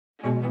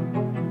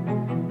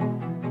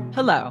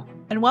Hello,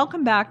 and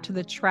welcome back to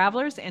the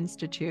Travelers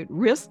Institute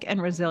Risk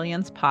and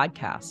Resilience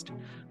podcast,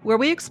 where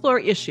we explore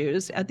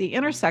issues at the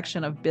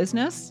intersection of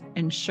business,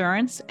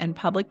 insurance, and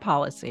public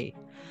policy,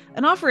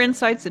 and offer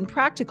insights and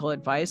practical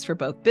advice for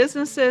both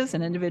businesses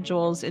and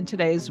individuals in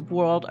today's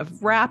world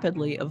of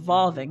rapidly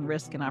evolving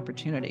risk and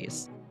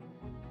opportunities.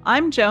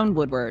 I'm Joan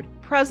Woodward,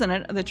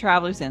 president of the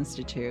Travelers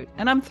Institute,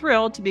 and I'm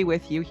thrilled to be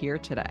with you here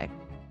today.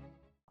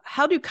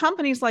 How do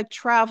companies like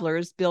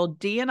Travelers build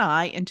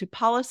D&I into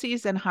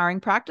policies and hiring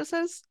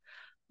practices?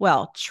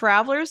 Well,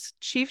 Travelers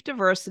Chief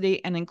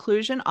Diversity and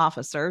Inclusion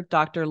Officer,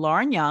 Dr.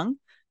 Lauren Young,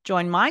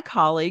 joined my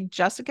colleague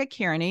Jessica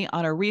Kearney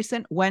on a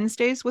recent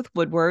Wednesdays with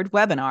Woodward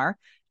webinar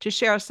to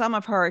share some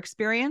of her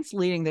experience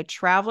leading the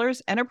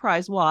Travelers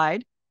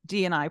enterprise-wide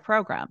D&I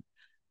program.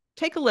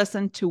 Take a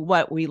listen to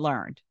what we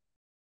learned.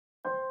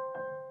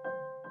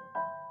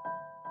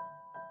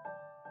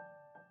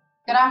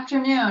 Good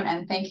afternoon,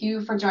 and thank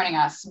you for joining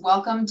us.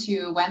 Welcome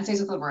to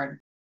Wednesdays with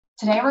Woodward.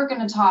 Today, we're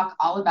going to talk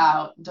all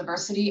about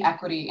diversity,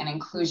 equity, and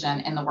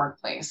inclusion in the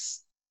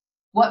workplace.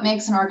 What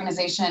makes an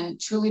organization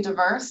truly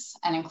diverse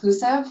and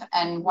inclusive,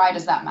 and why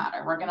does that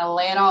matter? We're going to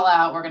lay it all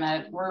out.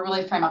 We're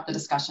really frame up the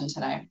discussion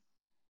today.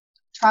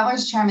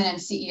 Travelers Chairman and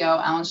CEO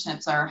Alan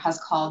Schnitzer has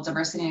called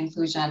diversity and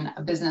inclusion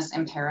a business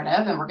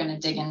imperative, and we're going to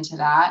dig into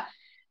that.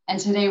 And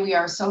today we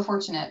are so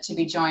fortunate to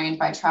be joined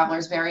by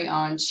Travelers' very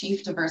own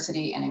Chief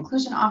Diversity and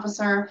Inclusion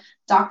Officer,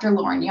 Dr.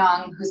 Lauren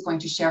Young, who's going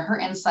to share her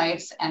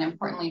insights and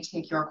importantly,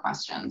 take your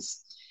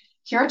questions.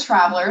 Here at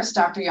Travelers,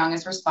 Dr. Young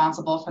is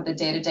responsible for the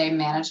day-to-day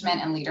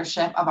management and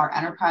leadership of our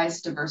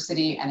enterprise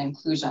diversity and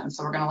inclusion.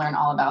 So we're going to learn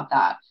all about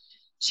that.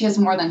 She has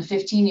more than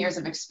 15 years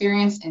of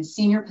experience in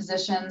senior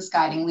positions,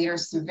 guiding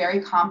leaders through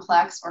very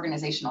complex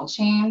organizational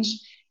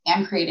change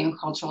and creating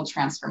cultural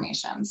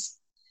transformations.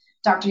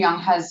 Dr. Young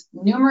has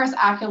numerous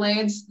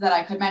accolades that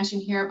I could mention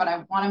here, but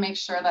I want to make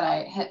sure that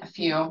I hit a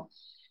few.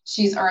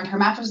 She's earned her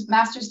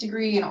master's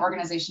degree in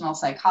organizational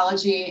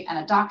psychology and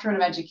a doctorate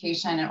of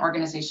education in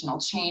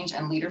organizational change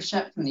and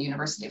leadership from the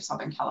University of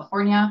Southern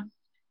California.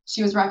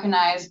 She was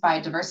recognized by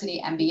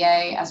Diversity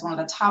MBA as one of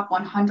the top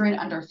 100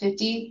 under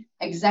 50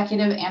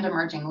 executive and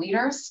emerging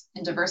leaders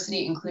in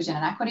diversity, inclusion,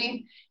 and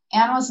equity,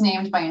 and was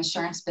named by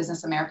Insurance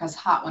Business America's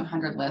Hot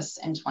 100 list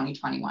in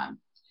 2021.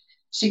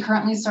 She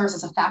currently serves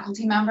as a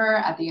faculty member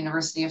at the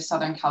University of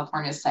Southern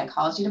California's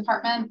Psychology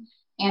Department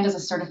and as a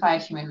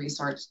certified human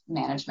resource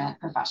management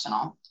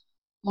professional.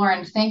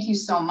 Lauren, thank you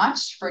so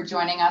much for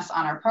joining us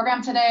on our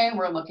program today.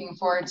 We're looking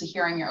forward to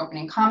hearing your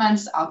opening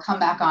comments. I'll come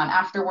back on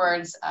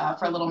afterwards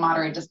for a little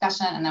moderated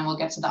discussion, and then we'll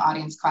get to the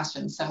audience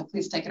questions. So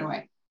please take it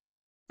away.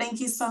 Thank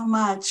you so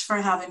much for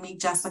having me,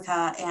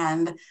 Jessica,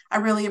 and I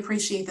really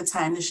appreciate the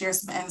time to share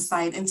some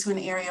insight into an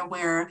area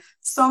where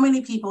so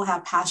many people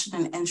have passion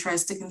and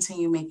interest to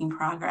continue making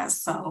progress.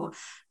 So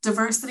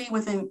diversity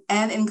within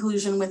and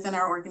inclusion within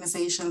our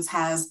organizations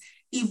has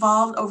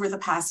evolved over the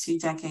past few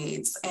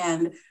decades.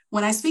 And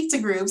when I speak to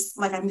groups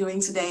like I'm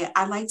doing today,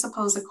 I like to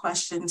pose a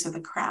question to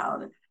the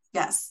crowd.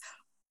 Yes,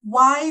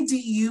 why do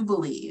you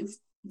believe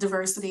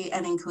diversity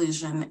and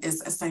inclusion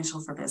is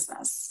essential for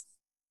business?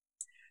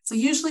 So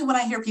usually when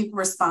I hear people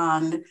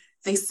respond,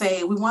 they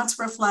say, we want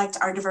to reflect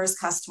our diverse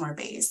customer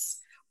base.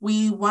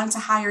 We want to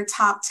hire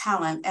top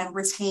talent and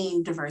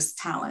retain diverse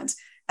talent,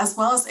 as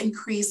well as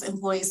increase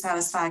employee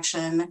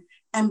satisfaction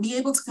and be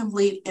able to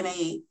compete in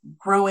a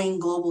growing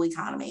global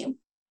economy.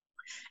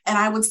 And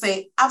I would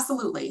say,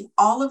 absolutely,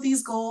 all of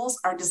these goals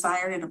are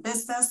desired in a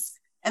business,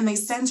 and they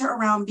center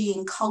around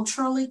being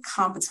culturally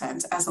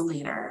competent as a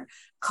leader,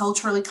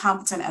 culturally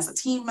competent as a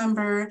team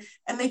member,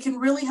 and they can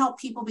really help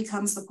people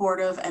become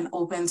supportive and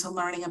open to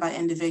learning about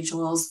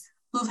individuals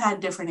who've had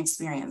different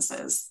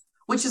experiences,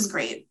 which is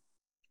great.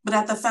 But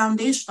at the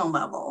foundational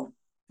level,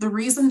 the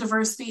reason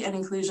diversity and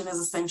inclusion is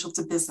essential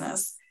to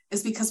business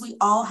is because we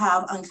all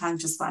have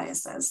unconscious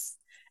biases.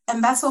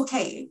 And that's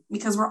okay,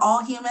 because we're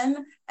all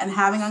human and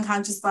having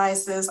unconscious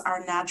biases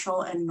are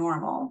natural and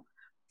normal.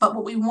 But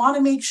what we want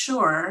to make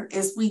sure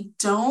is we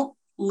don't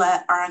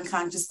let our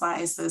unconscious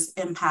biases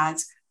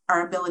impact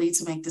our ability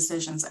to make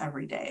decisions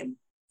every day.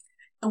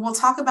 And we'll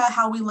talk about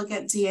how we look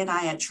at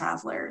D&I at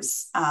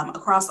Travelers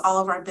across all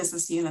of our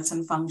business units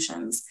and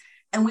functions.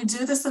 And we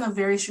do this in a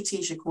very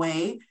strategic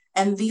way.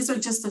 And these are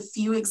just a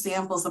few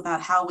examples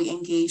about how we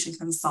engage and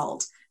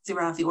consult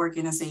throughout the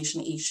organization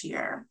each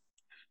year.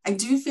 I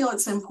do feel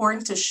it's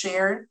important to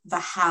share the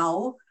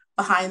how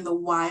behind the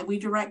why we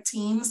direct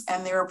teams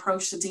and their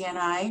approach to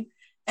D&I,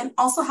 and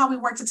also how we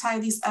work to tie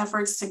these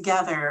efforts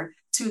together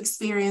to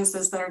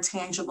experiences that are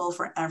tangible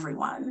for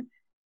everyone.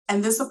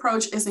 And this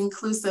approach is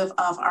inclusive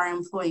of our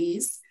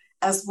employees,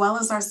 as well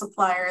as our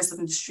suppliers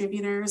and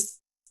distributors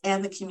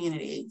and the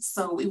community.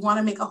 So we want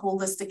to make a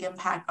holistic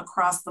impact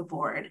across the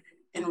board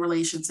in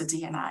relation to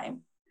D&I.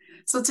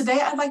 So today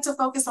I'd like to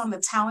focus on the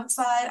talent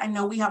side. I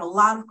know we have a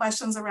lot of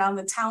questions around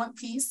the talent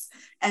piece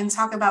and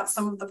talk about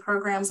some of the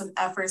programs and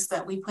efforts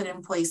that we put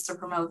in place to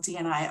promote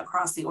D&I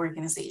across the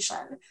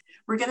organization.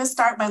 We're going to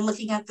start by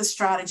looking at the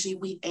strategy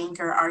we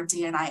anchor our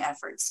D&I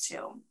efforts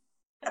to.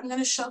 I'm going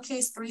to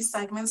showcase 3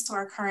 segments to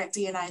our current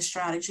D&I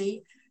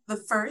strategy. The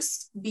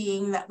first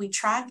being that we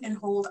track and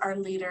hold our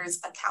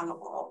leaders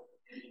accountable.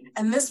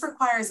 And this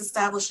requires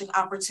establishing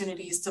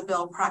opportunities to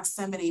build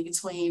proximity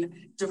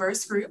between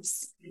diverse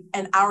groups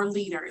and our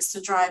leaders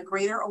to drive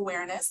greater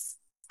awareness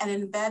and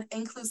embed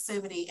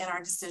inclusivity in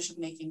our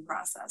decision-making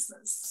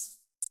processes.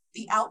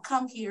 The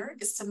outcome here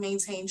is to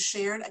maintain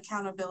shared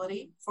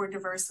accountability for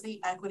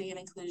diversity, equity, and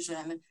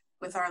inclusion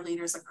with our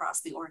leaders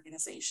across the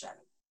organization.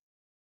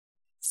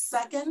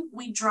 Second,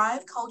 we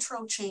drive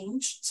cultural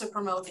change to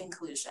promote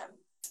inclusion.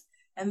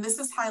 And this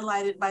is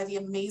highlighted by the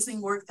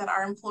amazing work that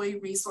our employee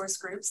resource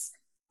groups,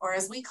 or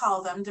as we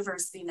call them,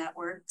 diversity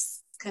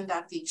networks,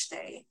 conduct each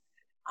day.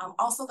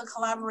 Also, the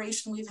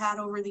collaboration we've had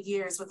over the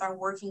years with our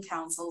working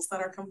councils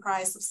that are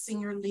comprised of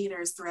senior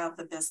leaders throughout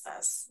the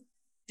business.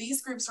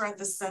 These groups are at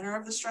the center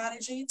of the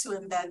strategy to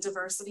embed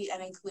diversity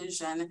and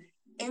inclusion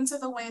into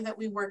the way that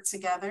we work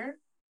together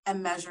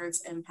and measure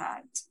its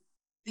impact.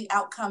 The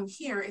outcome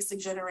here is to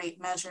generate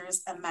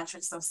measures and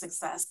metrics of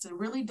success to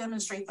really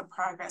demonstrate the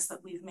progress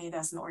that we've made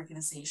as an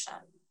organization.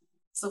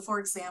 So for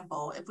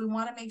example, if we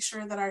want to make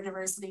sure that our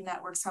diversity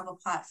networks have a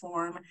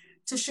platform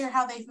to share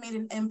how they've made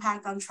an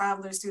impact on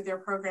travelers through their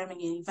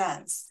programming and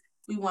events,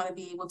 we want to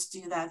be able to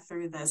do that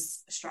through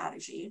this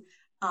strategy.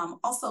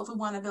 Also, if we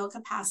want to build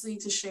capacity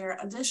to share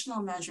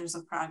additional measures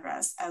of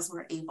progress as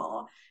we're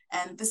able,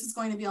 and this is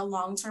going to be a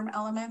long-term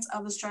element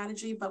of the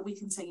strategy, but we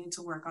continue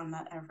to work on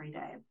that every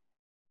day.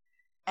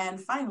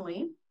 And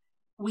finally,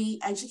 we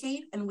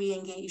educate and we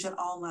engage at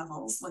all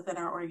levels within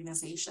our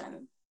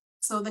organization.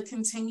 So the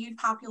continued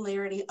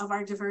popularity of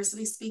our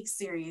Diversity Speaks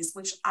series,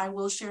 which I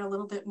will share a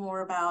little bit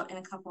more about in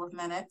a couple of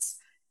minutes,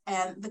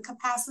 and the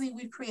capacity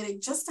we've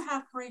created just to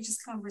have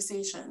courageous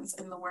conversations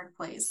in the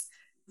workplace,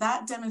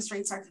 that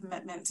demonstrates our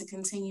commitment to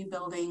continue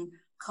building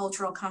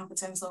cultural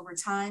competence over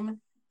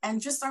time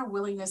and just our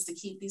willingness to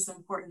keep these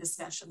important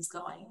discussions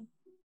going.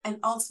 And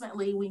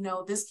ultimately, we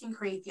know this can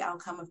create the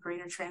outcome of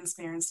greater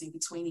transparency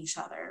between each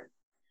other.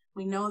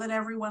 We know that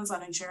everyone's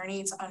on a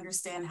journey to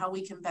understand how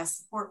we can best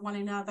support one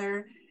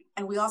another.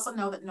 And we also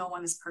know that no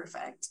one is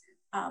perfect.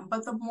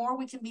 But the more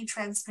we can be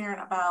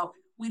transparent about,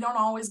 we don't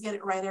always get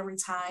it right every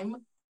time,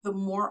 the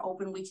more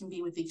open we can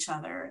be with each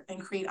other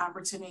and create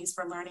opportunities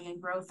for learning and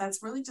growth,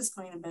 that's really just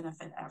going to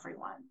benefit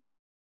everyone.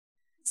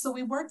 So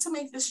we work to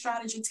make this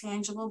strategy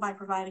tangible by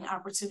providing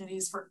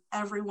opportunities for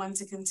everyone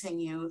to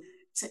continue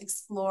to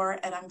explore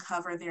and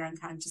uncover their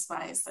unconscious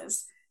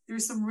biases through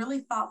some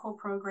really thoughtful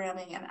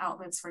programming and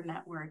outlets for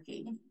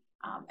networking.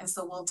 And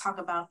so we'll talk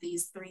about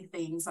these three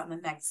things on the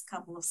next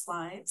couple of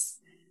slides.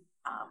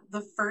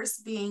 The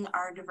first being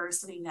our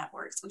diversity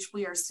networks, which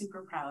we are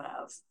super proud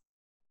of.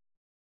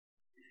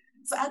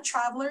 So at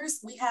Travelers,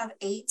 we have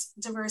 8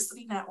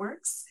 diversity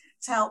networks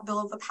to help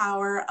build the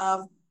power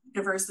of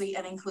diversity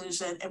and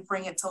inclusion and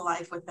bring it to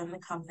life within the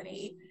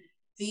company.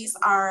 These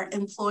are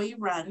employee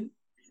run,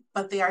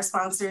 but they are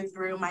sponsored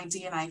through my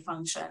D&I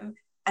function.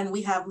 And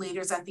we have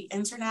leaders at the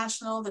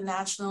international, the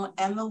national,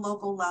 and the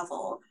local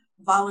level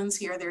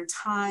volunteer their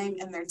time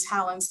and their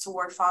talents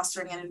toward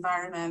fostering an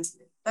environment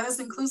that is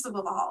inclusive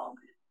of all.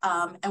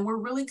 And we're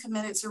really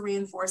committed to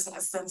reinforcing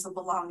a sense of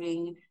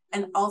belonging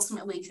and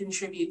ultimately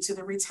contribute to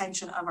the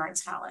retention of our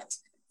talent.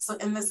 So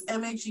in this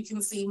image, you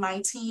can see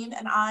my team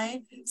and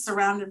I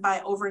surrounded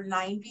by over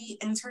 90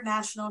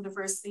 international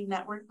diversity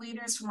network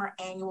leaders from our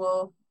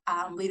annual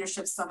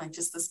leadership summit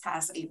just this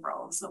past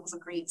April. So it was a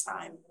great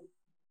time.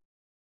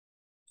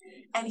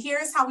 And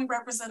here's how we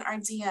represent our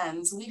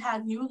DNs. We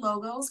had new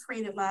logos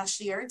created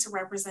last year to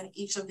represent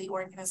each of the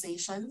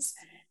organizations.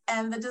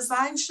 And the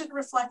design should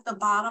reflect the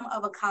bottom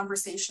of a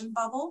conversation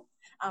bubble.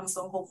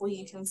 So hopefully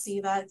you can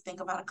see that. Think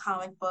about a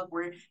comic book.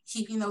 We're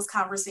keeping those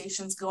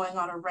conversations going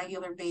on a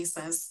regular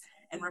basis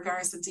in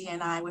regards to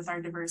D&I with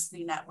our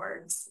diversity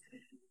networks.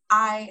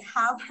 I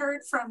have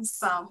heard from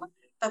some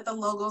that the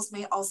logos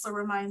may also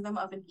remind them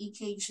of an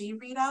EKG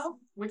readout,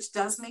 which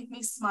does make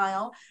me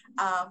smile.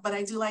 But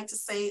I do like to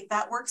say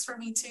that works for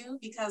me too,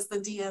 because the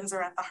DNs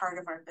are at the heart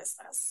of our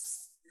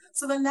business.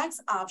 So the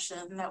next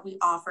option that we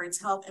offer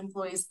to help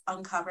employees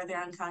uncover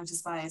their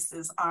unconscious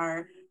biases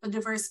are the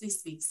Diversity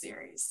Speaks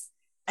series.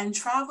 And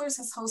Travelers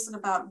has hosted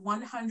about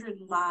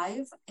 100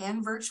 live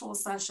and virtual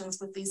sessions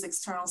with these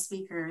external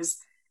speakers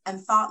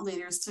and thought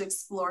leaders to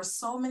explore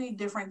so many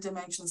different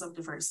dimensions of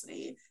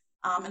diversity,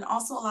 and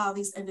also allow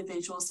these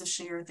individuals to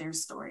share their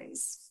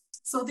stories.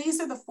 So these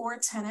are the 4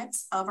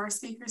 tenets of our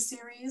speaker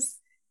series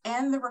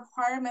and the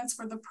requirements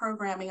for the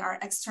programming our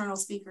external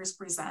speakers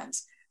present.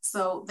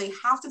 So they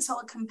have to tell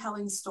a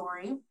compelling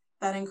story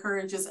that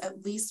encourages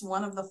at least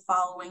one of the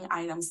following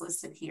items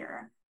listed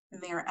here.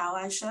 And they are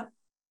allyship,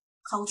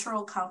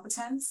 cultural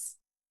competence,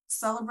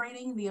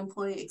 celebrating the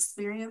employee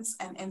experience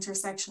and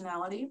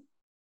intersectionality,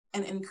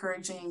 and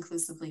encouraging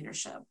inclusive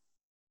leadership.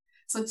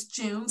 So it's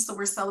June, so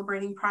we're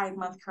celebrating Pride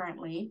Month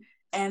currently,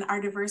 and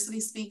our Diversity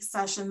Speaks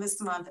session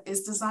this month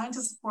is designed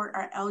to support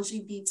our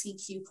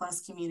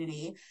LGBTQ+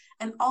 community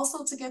and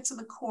also to get to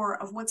the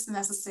core of what's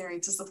necessary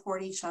to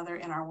support each other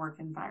in our work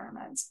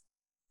environment.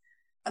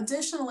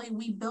 Additionally,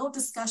 we build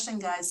discussion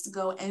guides to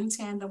go in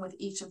tandem with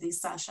each of these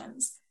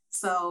sessions.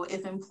 So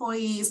if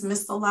employees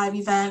miss the live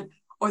event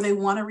or they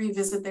want to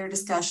revisit their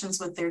discussions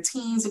with their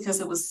teams because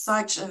it was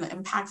such an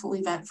impactful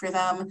event for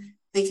them,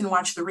 they can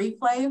watch the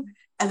replay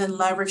and then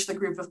leverage the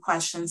group of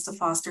questions to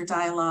foster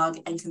dialogue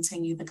and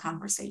continue the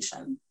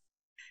conversation.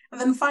 And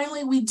then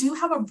finally, we do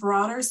have a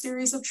broader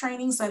series of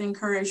trainings that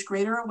encourage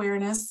greater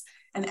awareness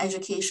and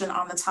education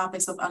on the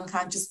topics of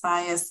unconscious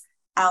bias,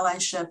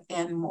 allyship,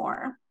 and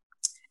more.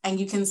 And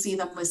you can see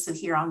them listed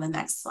here on the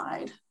next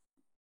slide.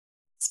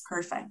 It's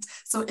perfect.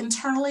 So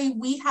internally,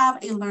 we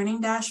have a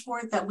learning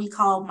dashboard that we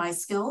call My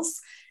Skills.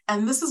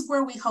 And this is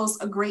where we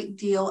host a great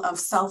deal of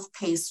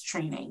self-paced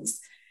trainings.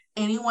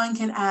 Anyone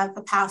can add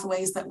the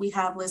pathways that we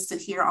have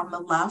listed here on the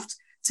left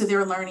to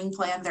their learning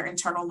plan, their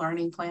internal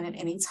learning plan at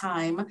any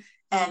time.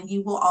 And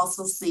you will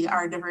also see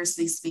our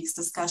Diversity Speaks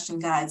discussion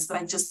guides that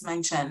I just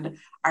mentioned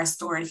are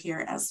stored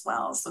here as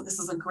well. So this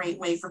is a great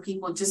way for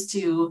people just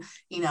to,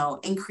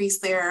 increase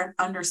their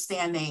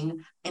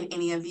understanding in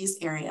any of these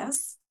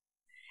areas.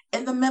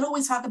 In the middle,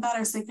 we talk about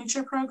our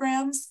signature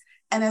programs.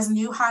 And as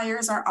new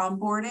hires are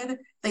onboarded,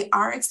 they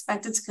are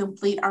expected to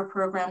complete our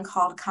program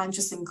called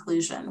Conscious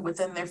Inclusion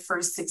within their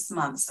first 6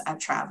 months at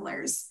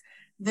Travelers.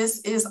 This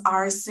is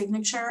our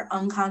signature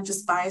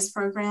unconscious bias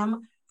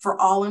program for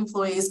all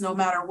employees, no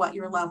matter what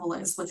your level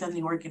is within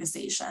the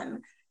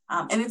organization.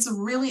 And it's a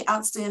really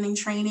outstanding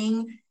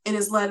training. It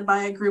is led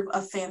by a group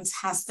of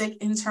fantastic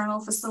internal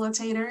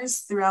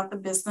facilitators throughout the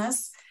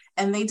business,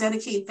 and they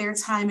dedicate their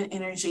time and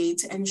energy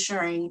to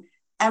ensuring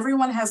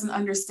everyone has an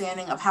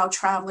understanding of how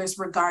Travelers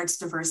regards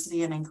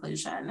diversity and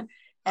inclusion.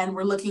 And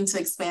we're looking to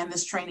expand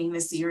this training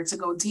this year to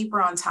go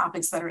deeper on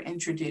topics that are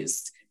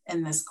introduced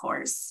in this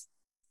course.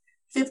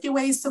 50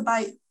 Ways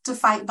to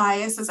Fight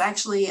Bias is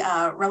actually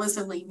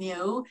relatively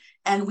new,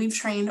 and we've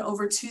trained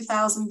over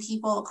 2,000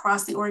 people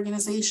across the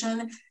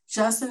organization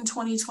just in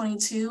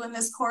 2022 in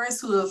this course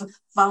who have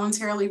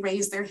voluntarily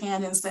raised their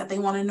hand and said they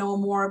want to know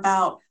more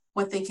about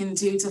what they can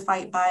do to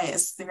fight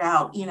bias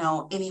throughout,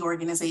 any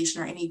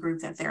organization or any group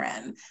that they're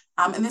in.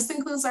 And this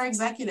includes our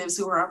executives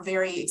who are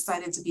very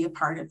excited to be a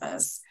part of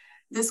this.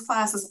 This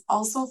class is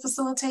also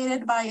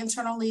facilitated by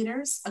internal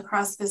leaders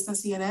across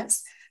business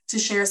units to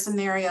share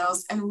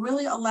scenarios and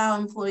really allow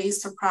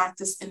employees to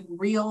practice in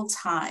real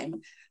time.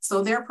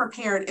 So they're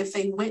prepared if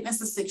they witness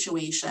a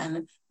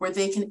situation where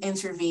they can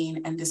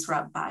intervene and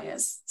disrupt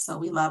bias. So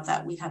we love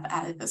that we have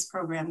added this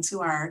program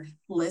to our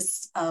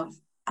list of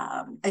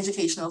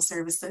educational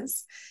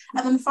services.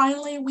 And then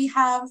finally, we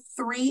have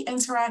 3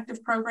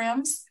 interactive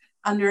programs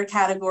under a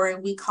category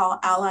we call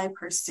Ally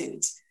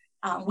Pursuit.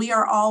 We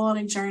are all on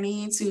a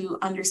journey to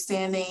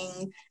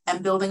understanding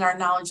and building our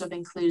knowledge of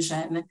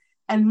inclusion.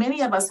 And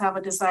many of us have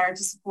a desire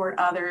to support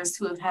others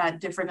who have had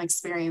different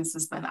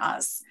experiences than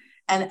us.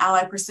 And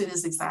Ally Pursuit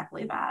is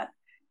exactly that.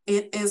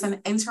 It is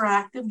an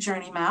interactive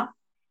journey map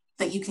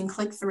that you can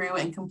click through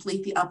and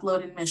complete the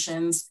uploaded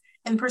missions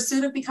in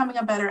pursuit of becoming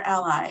a better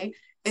ally.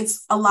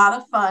 It's a lot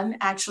of fun,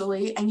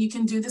 actually, and you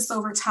can do this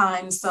over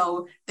time,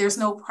 so there's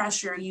no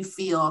pressure you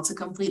feel to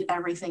complete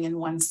everything in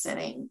one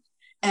sitting.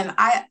 And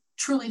I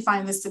truly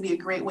find this to be a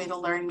great way to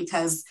learn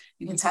because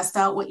you can test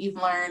out what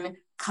you've learned,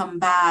 come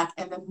back,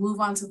 and then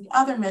move on to the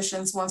other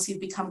missions once you've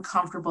become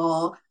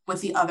comfortable with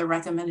the other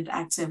recommended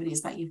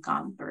activities that you've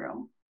gone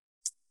through.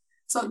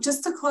 So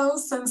just to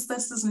close, since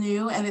this is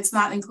new and it's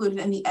not included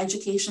in the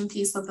education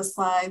piece of the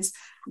slides,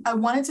 I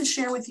wanted to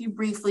share with you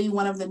briefly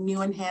one of the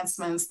new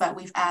enhancements that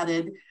we've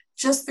added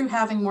just through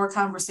having more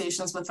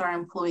conversations with our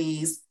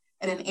employees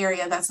in an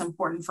area that's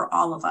important for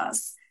all of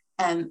us,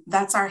 and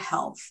that's our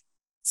health.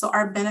 So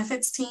our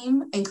benefits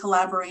team, in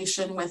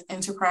collaboration with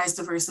Enterprise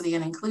Diversity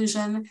and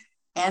Inclusion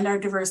and our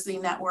diversity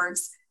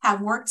networks,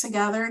 have worked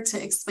together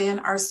to expand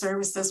our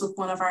services with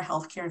one of our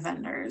healthcare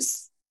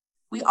vendors.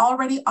 We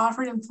already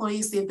offered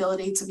employees the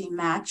ability to be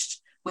matched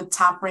with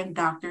top-ranked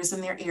doctors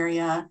in their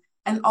area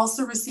and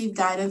also receive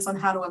guidance on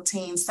how to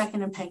obtain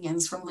second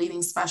opinions from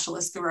leading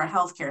specialists through our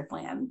healthcare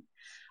plan.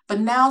 But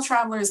now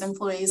Travelers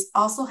employees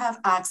also have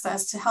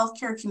access to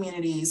healthcare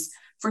communities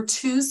for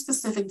 2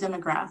 specific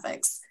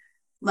demographics,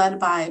 led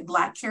by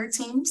Black care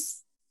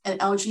teams and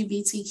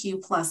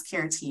LGBTQ plus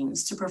care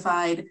teams to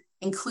provide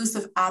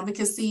inclusive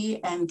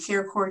advocacy and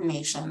care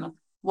coordination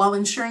while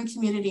ensuring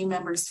community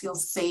members feel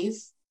safe,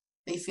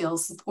 they feel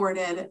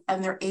supported,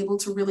 and they're able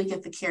to really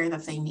get the care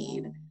that they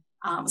need.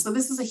 So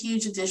this is a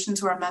huge addition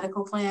to our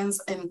medical plans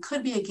and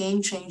could be a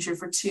game changer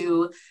for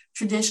 2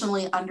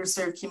 traditionally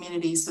underserved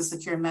communities to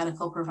secure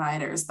medical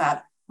providers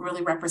that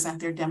really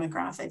represent their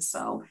demographics.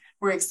 So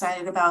we're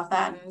excited about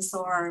that, and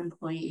so are our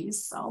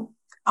employees. So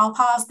I'll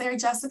pause there,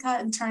 Jessica,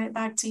 and turn it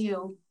back to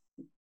you.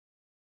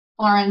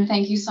 Lauren,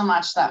 thank you so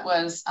much. That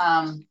was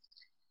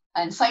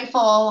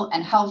insightful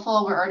and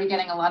helpful. We're already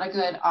getting a lot of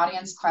good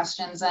audience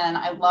questions in.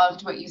 I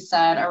loved what you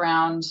said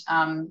around,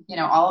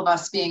 all of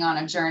us being on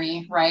a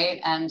journey, right?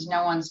 And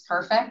no one's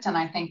perfect. And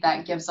I think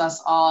that gives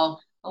us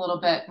all a little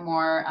bit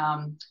more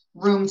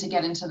room to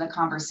get into the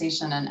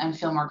conversation and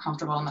feel more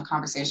comfortable in the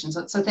conversation.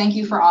 So thank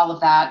you for all of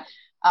that.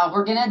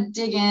 We're going to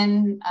dig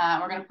in.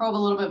 We're going to probe a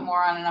little bit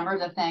more on a number of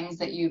the things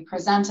that you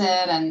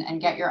presented and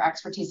get your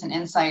expertise and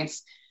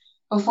insights.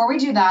 Before we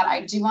do that,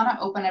 I do want to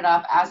open it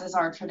up, as is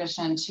our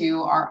tradition,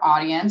 to our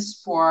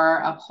audience for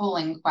a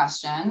polling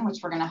question, which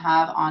we're going to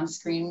have on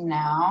screen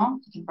now.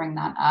 You can bring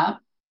that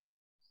up.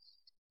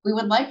 We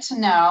would like to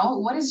know,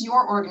 what is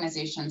your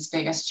organization's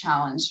biggest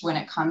challenge when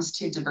it comes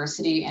to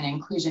diversity and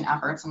inclusion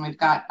efforts? And we've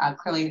got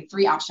clearly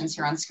 3 options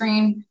here on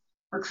screen: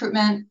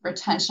 recruitment,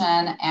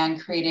 retention, and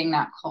creating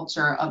that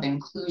culture of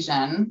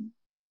inclusion.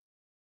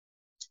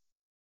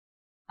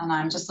 And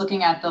I'm just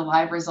looking at the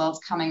live results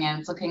coming in.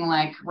 It's looking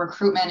like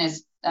recruitment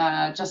is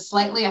just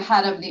slightly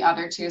ahead of the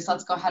other 2. So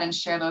let's go ahead and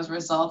share those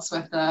results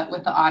with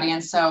the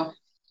audience. So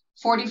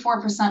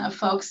 44% of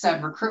folks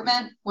said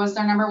recruitment was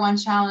their number 1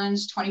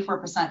 challenge,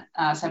 24%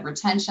 said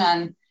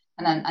retention,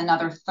 and then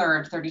another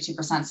third,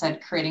 32%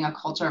 said creating a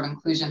culture of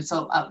inclusion.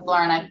 So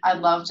Lauren, I'd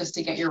love just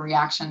to get your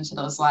reaction to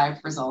those live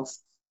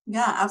results.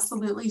 Yeah,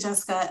 absolutely,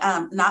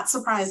 Jessica. Not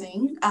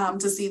surprising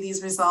to see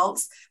these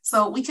results.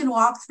 So we can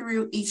walk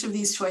through each of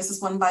these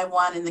choices one by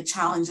one and the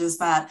challenges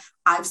that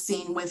I've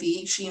seen with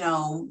each,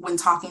 when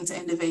talking to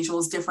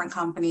individuals, different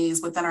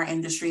companies within our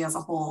industry as a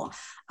whole.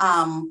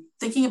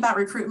 Thinking about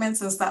recruitment,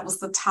 since that was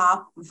the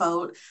top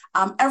vote,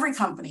 every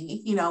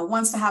company,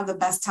 wants to have the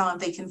best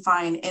talent they can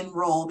find in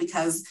role,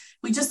 because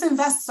we just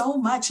invest so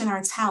much in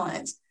our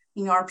talent.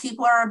 Our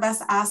people are our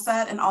best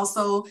asset and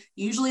also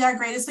usually our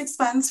greatest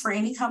expense for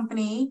any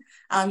company.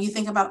 You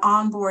think about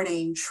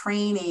onboarding,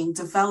 training,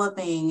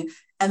 developing,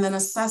 and then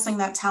assessing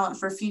that talent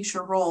for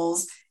future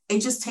roles. It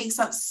just takes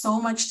up so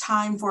much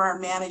time for our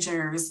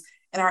managers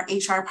and our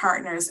HR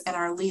partners and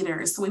our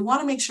leaders. So we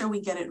want to make sure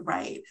we get it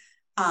right.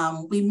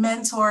 We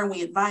mentor and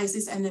we advise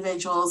these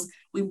individuals.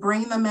 We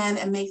bring them in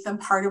and make them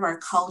part of our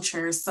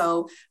culture.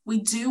 So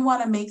we do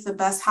want to make the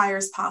best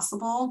hires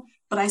possible.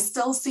 But I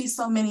still see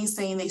so many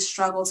saying they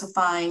struggle to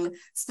find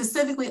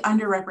specifically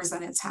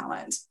underrepresented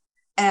talent.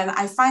 And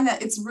I find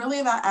that it's really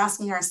about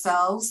asking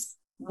ourselves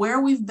where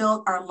we've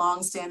built our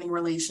longstanding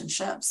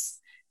relationships.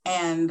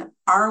 And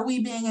are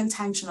we being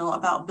intentional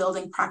about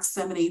building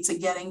proximity to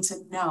getting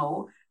to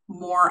know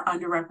more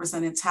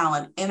underrepresented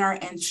talent in our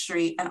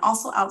industry and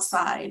also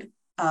outside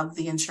of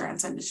the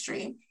insurance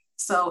industry?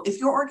 So if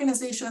your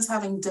organization is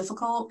having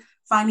difficult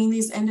finding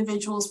these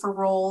individuals for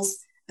roles,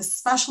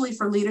 especially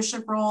for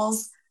leadership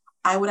roles,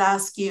 I would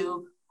ask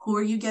you, who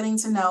are you getting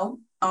to know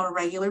on a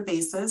regular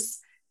basis?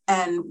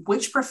 And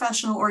which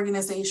professional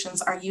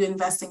organizations are you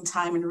investing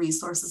time and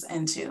resources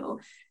into?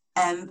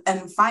 And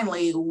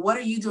finally, what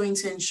are you doing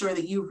to ensure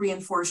that you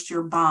reinforced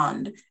your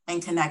bond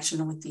and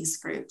connection with these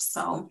groups?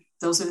 So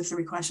those are the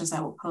 3 questions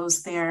I will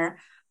pose there.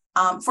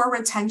 For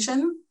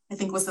retention, I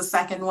think was the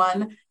second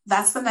one.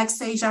 That's the next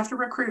stage after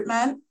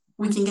recruitment.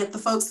 We can get the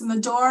folks in the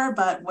door,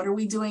 but what are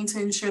we doing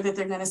to ensure that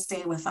they're going to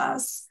stay with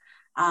us?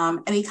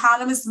 And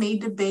economists may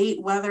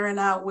debate whether or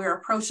not we're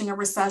approaching a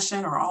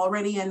recession or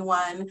already in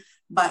one,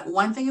 but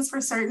one thing is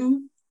for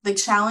certain: the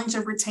challenge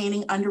of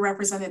retaining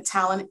underrepresented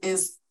talent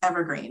is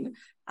evergreen,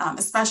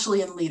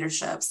 especially in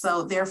leadership.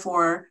 So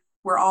therefore,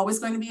 we're always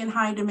going to be in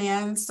high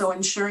demand. So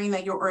ensuring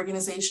that your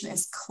organization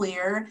is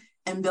clear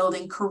and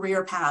building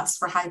career paths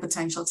for high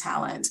potential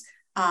talent,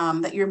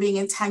 that you're being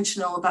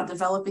intentional about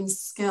developing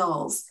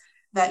skills,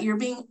 that you're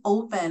being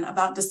open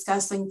about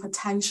discussing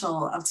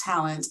potential of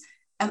talent,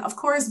 and of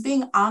course,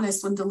 being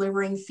honest when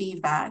delivering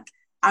feedback.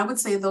 I would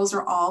say those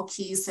are all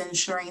keys to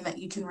ensuring that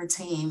you can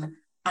retain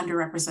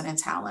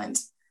underrepresented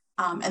talent.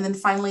 And then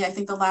finally, I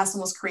think the last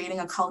one was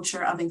creating a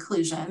culture of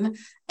inclusion.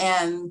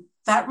 And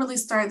that really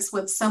starts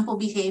with simple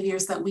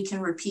behaviors that we can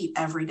repeat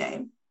every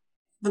day.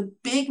 The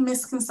big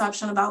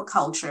misconception about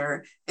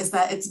culture is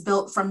that it's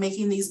built from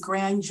making these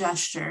grand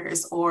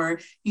gestures, or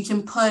you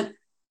can put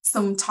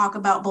some talk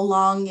about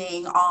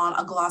belonging on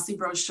a glossy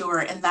brochure,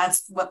 and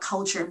that's what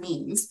culture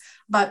means.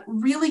 But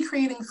really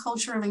creating a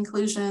culture of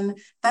inclusion,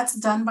 that's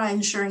done by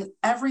ensuring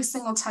every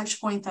single touch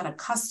point that a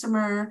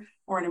customer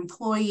or an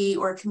employee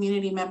or a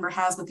community member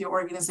has with your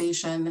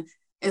organization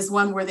is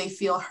one where they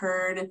feel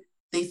heard,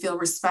 they feel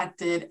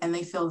respected, and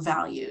they feel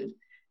valued.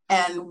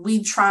 And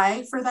we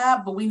try for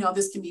that, but we know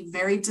this can be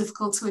very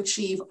difficult to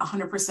achieve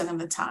 100% of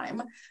the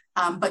time.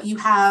 But you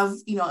have,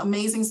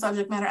 amazing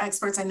subject matter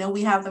experts. I know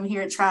we have them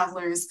here at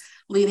Travelers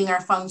leading our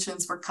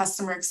functions for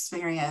customer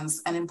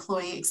experience and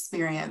employee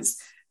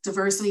experience,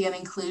 diversity and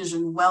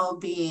inclusion,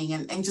 well-being,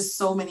 and just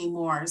so many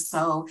more.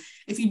 So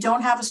if you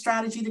don't have a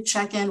strategy to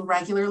check in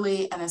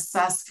regularly and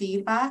assess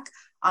feedback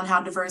on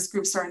how diverse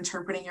groups are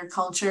interpreting your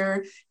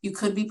culture, you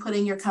could be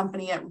putting your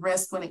company at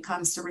risk when it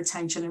comes to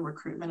retention and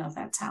recruitment of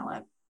that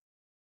talent.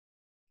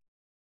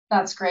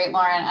 That's great,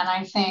 Lauren. And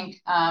I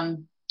think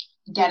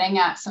getting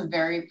at some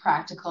very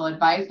practical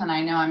advice, and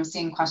I know I'm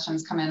seeing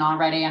questions come in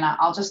already, and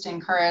I'll just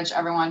encourage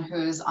everyone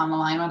who's on the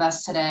line with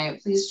us today,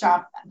 please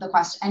drop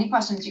any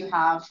questions you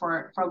have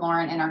for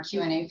Lauren in our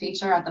Q&A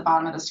feature at the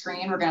bottom of the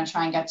screen. We're going to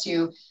try and get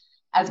to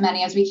as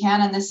many as we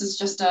can, and this is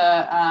just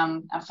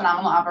a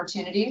phenomenal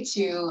opportunity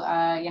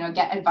to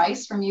get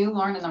advice from you,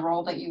 Lauren, in the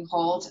role that you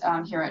hold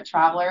here at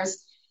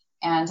Travelers,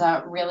 and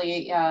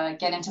really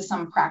get into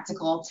some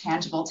practical,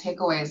 tangible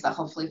takeaways that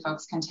hopefully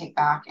folks can take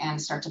back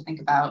and start to think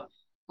about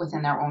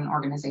within their own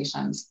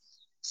organizations.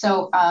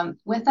 So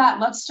with that,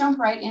 let's jump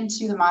right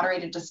into the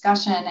moderated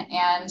discussion.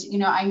 And,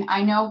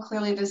 I know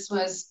clearly this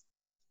was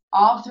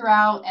all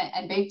throughout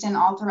and baked in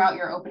all throughout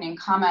your opening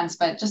comments,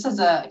 but just as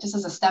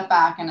a step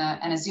back and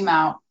a zoom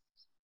out,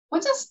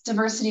 what does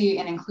diversity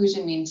and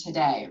inclusion mean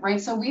today, right?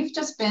 So we've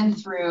just been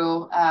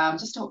through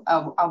just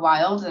a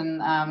wild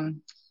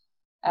and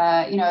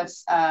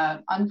it's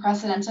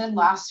unprecedented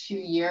last few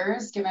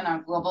years, given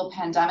a global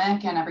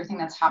pandemic and everything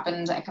that's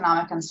happened,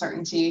 economic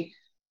uncertainty.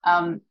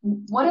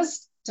 What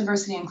does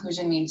diversity and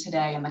inclusion mean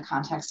today in the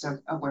context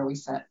of where we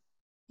sit?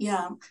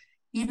 Yeah.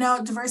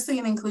 Diversity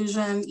and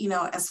inclusion,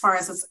 as far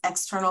as its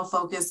external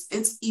focus,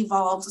 it's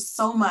evolved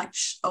so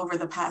much over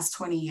the past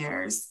 20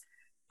 years.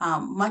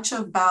 Much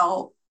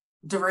about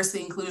diversity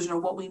and inclusion, or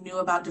what we knew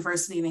about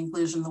diversity and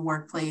inclusion in the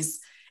workplace,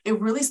 it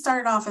really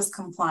started off as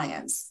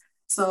compliance.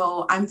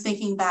 So I'm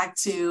thinking back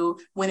to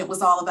when it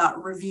was all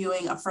about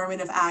reviewing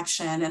affirmative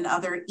action and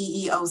other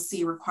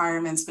EEOC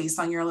requirements based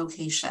on your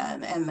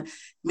location, and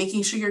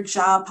making sure your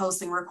job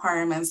posting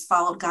requirements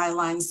followed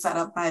guidelines set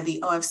up by the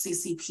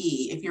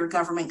OFCCP if you're a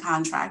government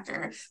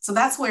contractor. So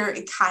that's where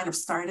it kind of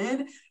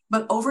started.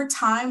 But over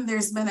time,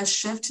 there's been a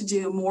shift to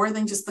do more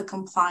than just the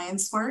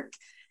compliance work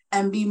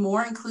and be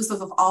more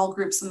inclusive of all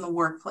groups in the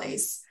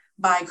workplace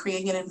by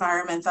creating an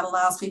environment that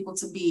allows people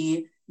to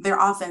be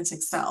their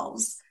authentic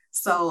selves.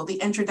 So the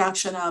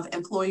introduction of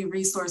employee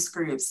resource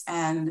groups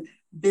and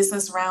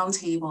business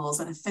roundtables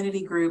and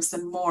affinity groups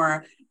and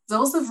more,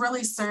 those have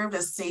really served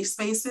as safe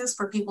spaces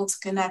for people to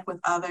connect with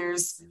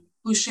others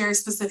who share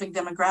specific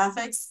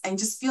demographics and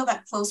just feel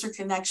that closer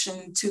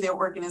connection to their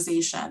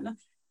organization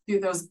through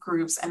those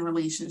groups and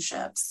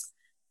relationships.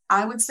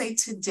 I would say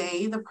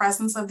today, the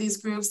presence of these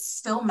groups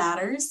still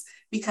matters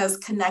because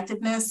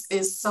connectedness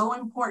is so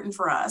important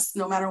for us,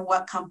 no matter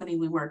what company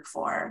we work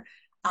for.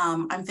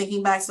 I'm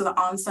thinking back to the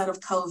onset of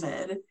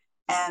COVID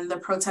and the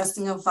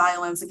protesting of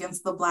violence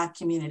against the Black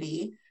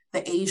community,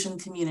 the Asian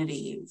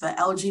community, the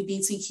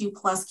LGBTQ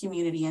plus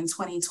community in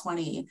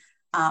 2020.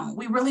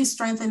 We really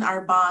strengthened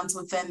our bonds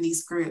within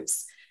these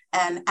groups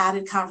and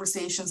added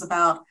conversations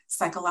about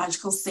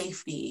psychological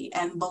safety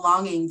and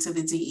belonging to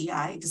the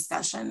DEI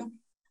discussion.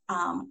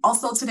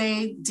 Also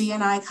today,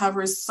 D&I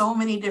covers so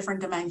many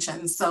different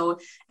dimensions. So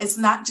it's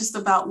not just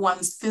about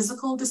one's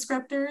physical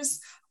descriptors.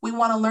 We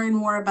want to learn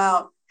more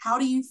about how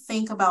do you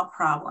think about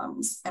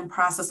problems and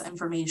process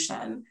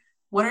information?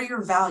 What are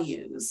your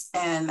values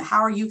and how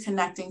are you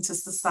connecting to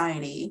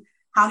society?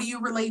 How do you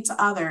relate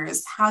to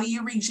others? How do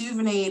you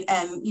rejuvenate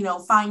and,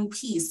 find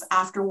peace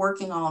after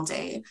working all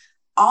day?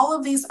 All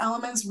of these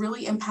elements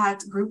really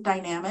impact group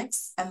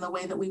dynamics and the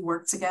way that we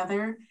work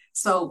together.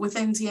 So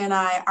within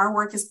D&I, our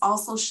work has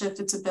also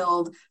shifted to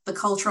build the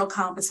cultural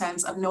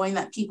competence of knowing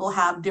that people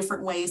have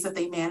different ways that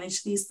they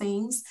manage these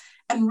things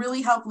and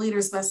really help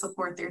leaders best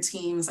support their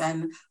teams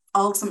and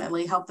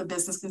ultimately help the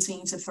business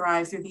continue to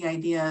thrive through the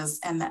ideas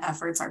and the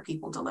efforts our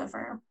people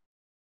deliver.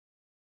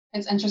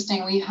 It's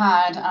interesting. We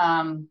had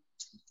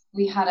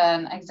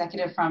an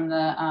executive from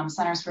the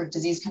Centers for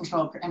Disease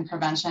Control and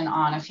Prevention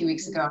on a few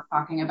weeks ago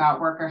talking about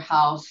worker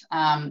health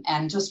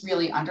and just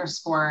really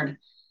underscored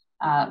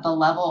the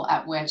level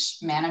at which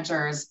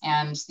managers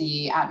and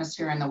the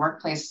atmosphere in the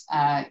workplace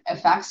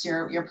affects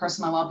your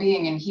personal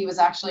well-being. And he was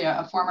actually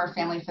a former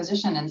family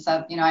physician and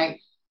said,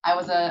 I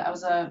was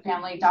a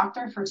family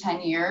doctor for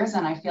 10 years,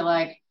 and I feel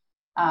like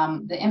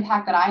the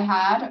impact that I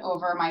had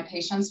over my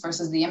patients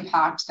versus the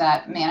impact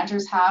that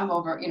managers have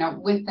over,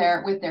 with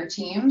their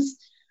teams.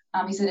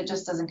 He said it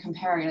just doesn't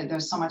compare.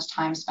 There's so much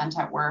time spent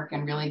at work,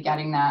 and really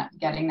getting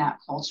that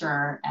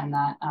culture and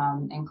that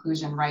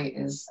inclusion right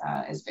is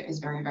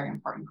very, very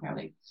important.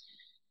 Clearly.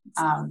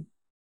 All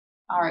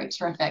right,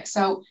 terrific.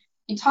 So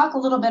you talk a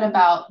little bit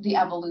about the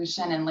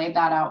evolution and laid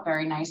that out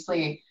very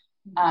nicely.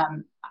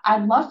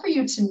 I'd love for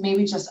you to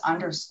maybe just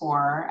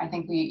underscore. I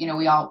think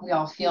we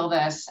all feel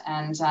this,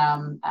 and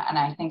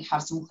I think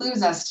have some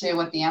clues as to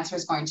what the answer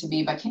is going to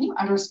be. But can you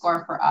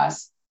underscore for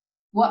us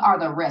what are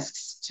the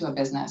risks to a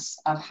business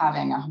of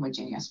having a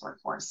homogeneous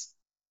workforce?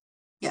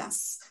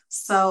 Yes.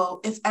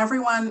 So if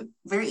everyone,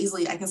 very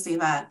easily, I can say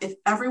that if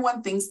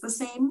everyone thinks the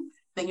same,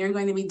 then you're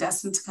going to be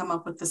destined to come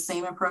up with the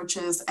same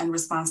approaches and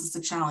responses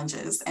to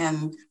challenges.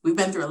 And we've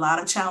been through a lot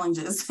of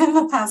challenges in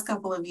the past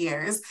couple of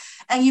years.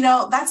 And,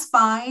 that's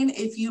fine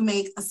if you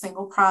make a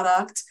single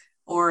product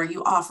or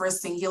you offer a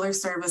singular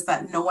service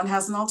that no one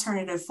has an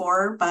alternative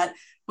for, but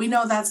we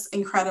know that's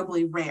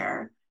incredibly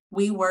rare.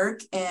 We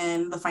work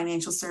in the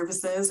financial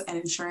services and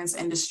insurance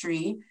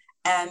industry.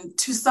 And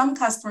to some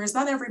customers,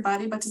 not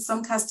everybody, but to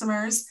some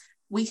customers,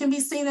 we can be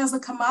seen as a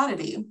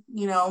commodity.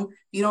 You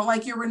don't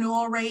like your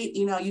renewal rate,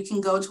 you can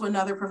go to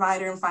another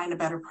provider and find a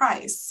better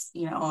price.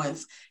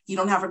 If you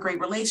don't have a great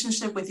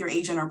relationship with your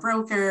agent or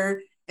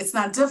broker, it's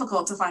not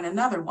difficult to find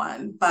another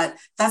one, but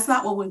that's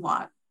not what we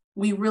want.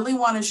 We really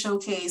want to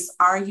showcase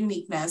our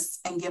uniqueness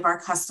and give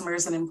our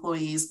customers and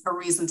employees a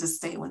reason to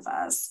stay with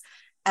us.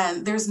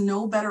 And there's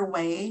no better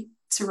way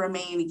to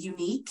remain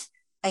unique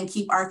and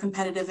keep our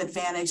competitive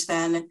advantage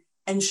than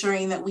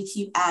ensuring that we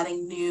keep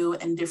adding new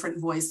and different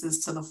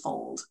voices to the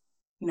fold.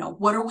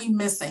 What are we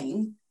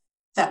missing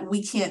that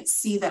we can't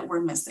see that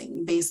we're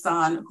missing based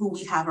on who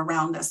we have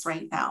around us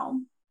right now.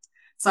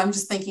 So I'm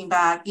just thinking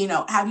back,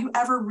 have you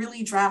ever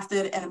really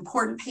drafted an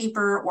important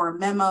paper or a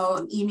memo,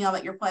 an email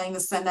that you're planning to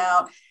send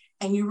out,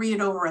 and you read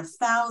it over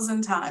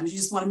 1,000 times? You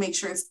just want to make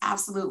sure it's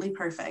absolutely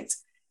perfect.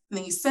 And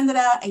then you send it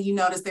out and you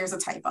notice there's a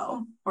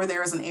typo or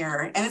there is an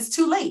error, and it's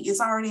too late. It's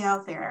already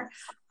out there.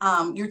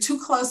 You're too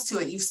close to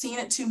it. You've seen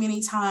it too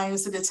many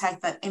times to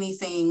detect that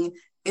anything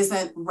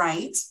isn't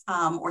right,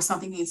 or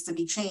something needs to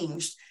be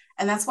changed.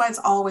 And that's why it's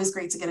always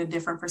great to get a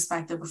different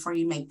perspective before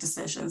you make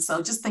decisions.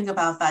 So just think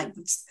about that.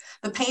 It's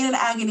the pain and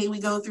agony we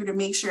go through to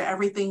make sure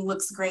everything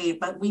looks great,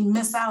 but we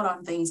miss out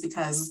on things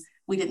because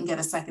we didn't get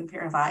a second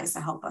pair of eyes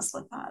to help us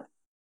with that.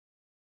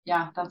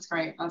 Yeah, that's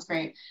great. That's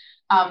great.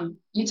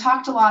 You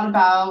talked a lot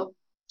about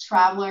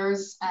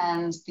Travelers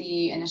and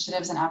the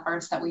initiatives and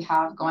efforts that we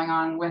have going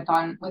on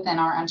within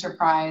our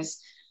enterprise.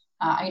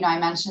 I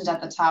mentioned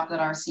at the top that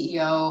our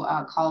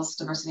CEO calls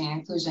diversity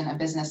and inclusion a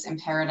business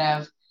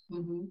imperative.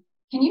 Mm-hmm.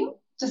 Can you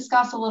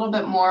discuss a little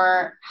bit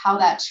more how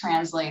that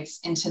translates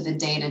into the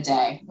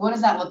day-to-day? What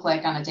does that look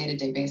like on a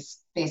day-to-day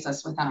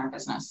basis within our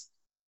business?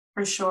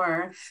 For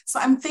sure. So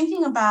I'm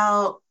thinking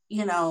about,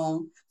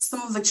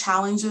 some of the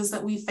challenges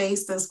that we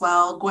faced as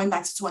well. Going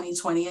back to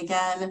 2020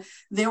 again,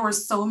 there were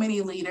so many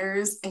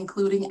leaders,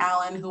 including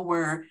Alan, who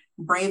were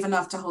brave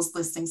enough to host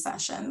listening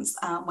sessions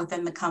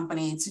within the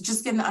company to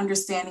just get an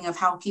understanding of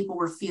how people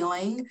were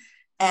feeling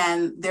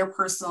and their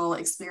personal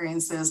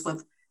experiences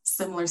with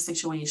similar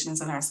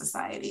situations in our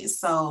society.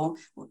 So,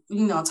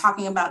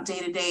 talking about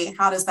day-to-day,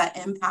 how does that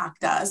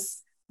impact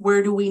us?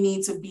 Where do we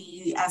need to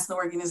be as an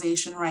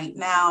organization right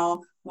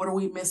now? What are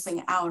we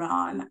missing out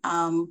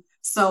on?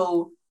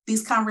 So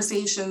these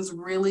conversations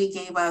really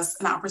gave us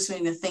an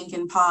opportunity to think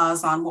and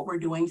pause on what we're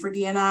doing for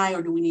D&I,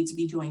 or do we need to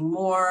be doing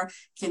more?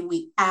 Can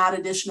we add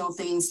additional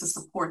things to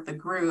support the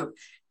group?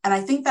 And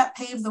I think that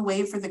paved the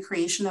way for the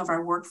creation of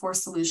our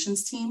workforce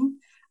solutions team,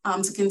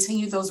 to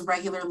continue those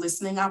regular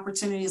listening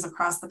opportunities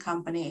across the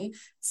company.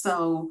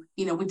 So,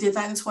 we did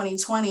that in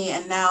 2020,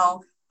 and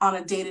now on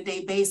a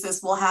day-to-day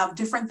basis, we'll have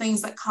different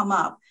things that come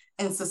up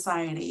in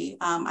society.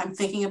 I'm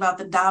thinking about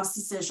the Dobbs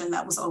decision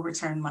that was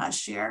overturned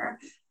last year,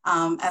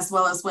 as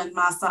well as when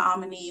Mahsa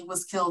Amini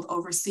was killed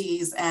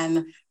overseas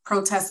and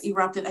protests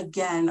erupted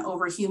again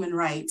over human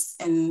rights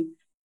in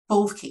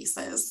both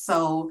cases.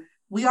 So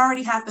we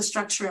already had the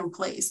structure in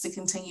place to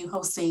continue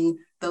hosting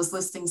those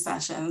listening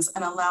sessions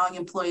and allowing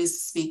employees to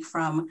speak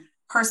from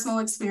personal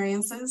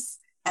experiences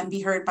and be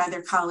heard by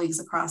their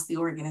colleagues across the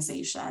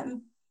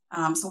organization.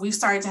 So we've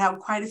started to have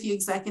quite a few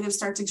executives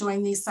start to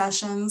join these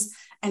sessions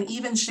and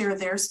even share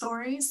their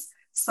stories,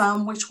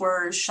 some which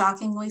were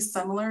shockingly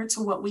similar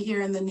to what we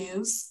hear in the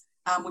news,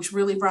 which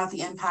really brought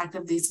the impact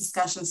of these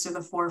discussions to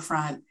the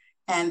forefront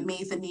and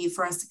made the need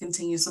for us to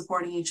continue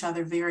supporting each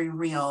other very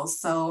real.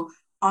 So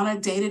on a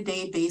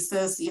day-to-day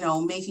basis,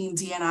 making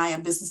D&I a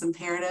business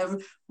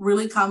imperative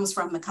really comes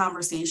from the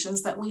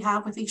conversations that we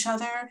have with each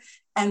other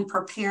and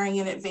preparing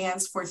in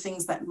advance for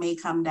things that may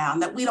come down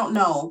that we don't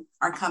know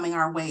are coming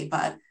our way,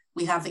 but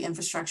we have the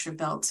infrastructure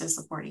built to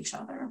support each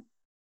other.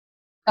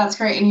 That's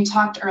great. And you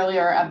talked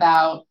earlier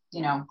about,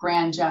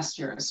 grand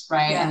gestures,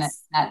 right?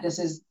 Yes. And that this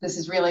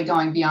is really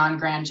going beyond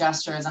grand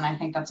gestures. And I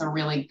think that's a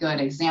really good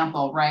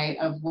example, right,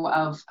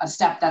 of a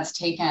step that's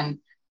taken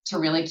to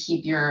really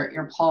keep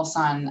your pulse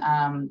on,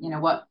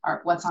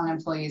 what's on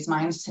employees'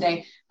 minds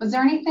today. Was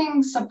there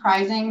anything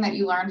surprising that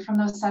you learned from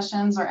those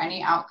sessions, or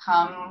any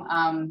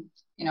outcome,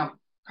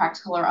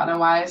 practical or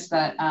otherwise,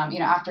 that,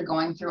 after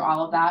going through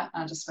all of that,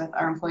 just with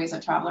our employees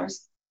at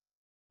Travelers?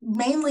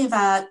 Mainly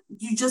that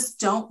you just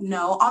don't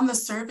know. On the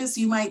surface,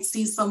 you might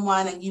see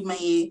someone and you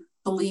may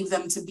believe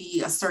them to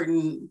be a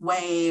certain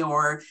way,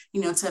 or,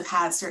 to have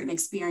had certain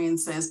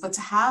experiences, but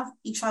to have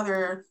each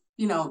other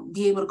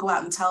be able to go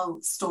out and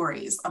tell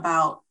stories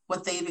about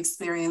what they've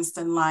experienced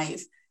in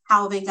life,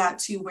 how they got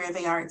to where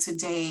they are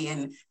today,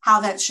 and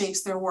how that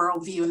shapes their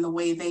worldview and the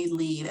way they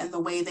lead and the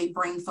way they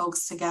bring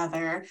folks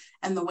together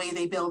and the way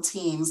they build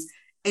teams.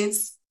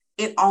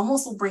 It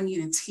almost will bring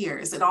you to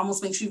tears. It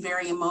almost makes you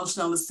very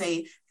emotional to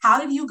say, how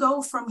did you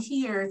go from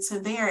here to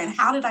there? And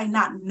how did I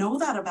not know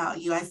that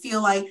about you? I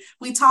feel like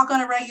we talk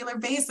on a regular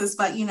basis,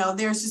 but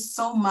there's just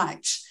so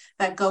much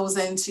that goes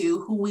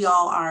into who we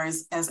all are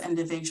as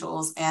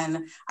individuals.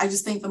 And I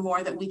just think the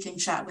more that we can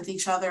chat with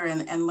each other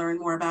and learn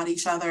more about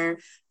each other,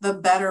 the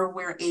better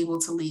we're able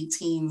to lead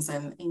teams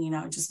and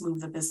just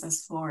move the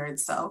business forward.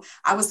 So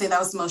I would say that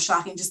was the most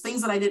shocking, just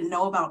things that I didn't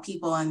know about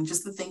people and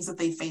just the things that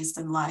they faced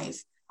in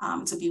life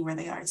to be where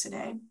they are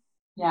today.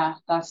 Yeah,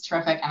 that's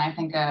terrific. And I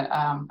think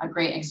a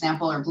great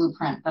example or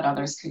blueprint that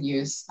others could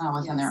use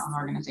within their own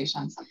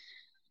organizations.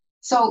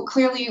 So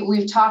clearly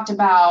we've talked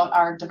about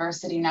our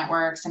diversity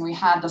networks, and we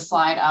had the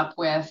slide up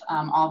with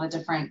all the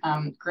different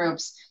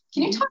groups.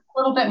 Can you talk a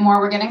little bit more?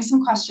 We're getting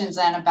some questions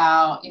in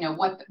about,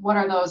 what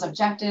are those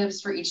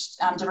objectives for each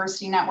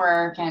diversity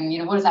network,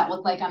 and, what does that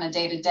look like on a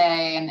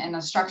day-to-day, and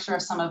the structure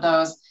of some of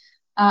those.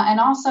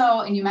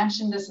 And you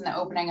mentioned this in the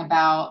opening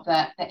about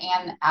the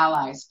and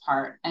allies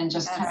part, and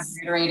just kind of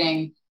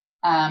reiterating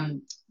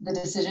the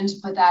decision to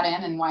put that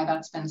in and why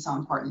that's been so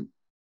important.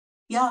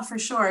 Yeah, for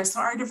sure. So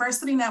our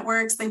diversity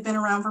networks, they've been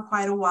around for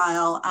quite a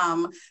while.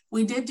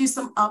 We did do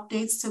some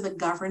updates to the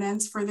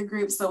governance for the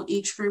group. So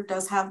each group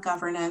does have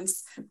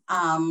governance.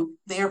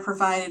 They are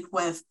provided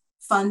with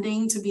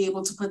funding to be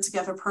able to put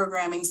together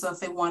programming. So if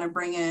they want to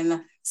bring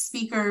in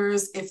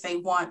speakers, if they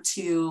want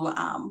to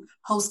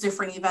host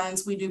different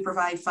events, we do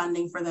provide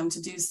funding for them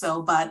to do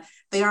so, but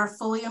they are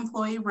fully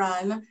employee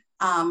run.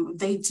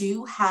 They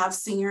do have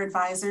senior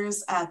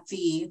advisors at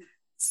the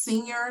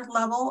senior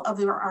level of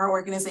our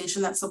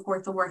organization that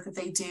support the work that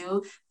they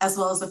do, as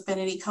well as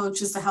affinity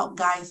coaches to help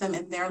guide them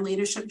in their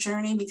leadership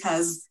journey,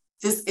 because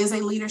this is a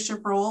leadership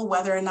role,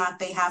 whether or not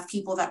they have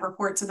people that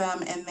report to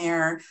them in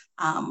their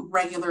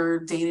regular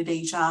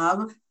day-to-day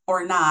job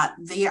or not,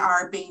 they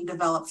are being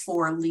developed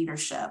for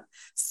leadership.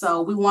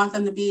 So we want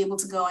them to be able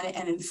to go in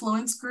and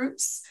influence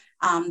groups,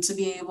 to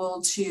be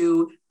able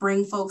to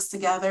bring folks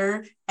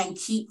together and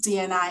keep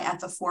D&I at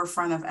the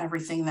forefront of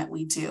everything that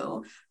we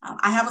do.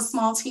 I have a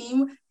small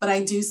team, but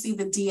I do see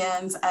the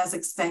DNs as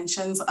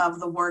extensions of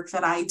the work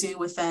that I do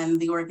within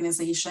the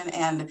organization.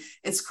 And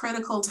it's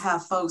critical to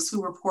have folks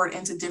who report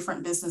into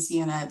different business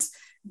units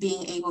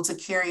being able to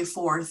carry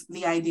forth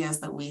the ideas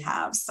that we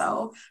have.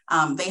 So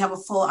they have a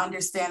full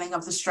understanding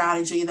of the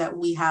strategy that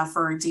we have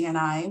for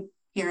D&I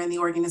here in the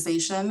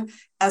organization,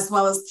 as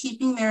well as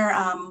keeping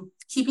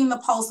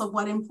the pulse of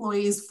what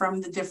employees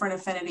from the different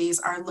affinities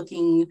are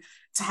looking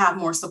to have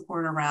more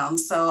support around.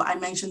 So I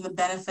mentioned the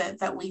benefit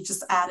that we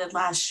just added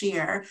last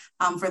year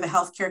for the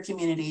healthcare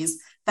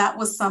communities. That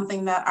was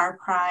something that our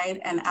Pride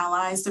and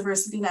Allies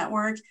Diversity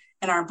Network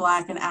and our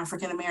Black and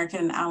African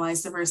American and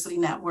Allies Diversity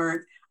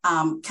Network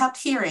kept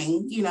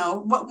hearing,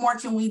 what more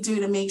can we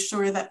do to make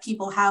sure that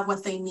people have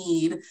what they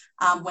need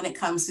when it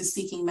comes to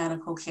seeking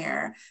medical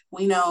care?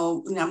 We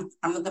know,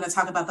 I'm going to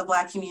talk about the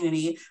Black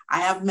community. I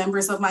have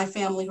members of my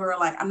family who are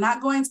like, I'm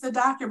not going to the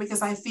doctor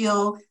because I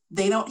feel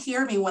they don't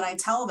hear me when I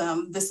tell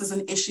them this is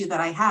an issue that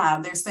I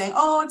have. They're saying,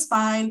 oh, it's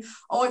fine.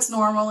 Oh, it's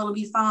normal. It'll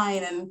be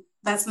fine. And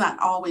that's not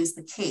always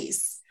the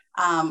case.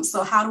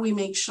 So how do we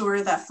make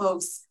sure that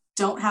folks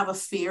don't have a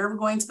fear of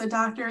going to the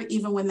doctor,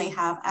 even when they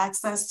have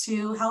access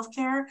to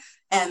healthcare?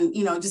 And,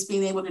 just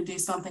being able to do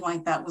something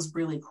like that was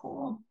really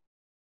cool.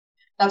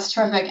 That's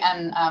terrific.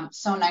 And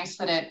so nice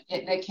that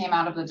it came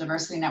out of the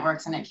diversity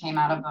networks and it came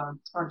out of the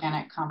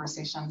organic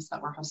conversations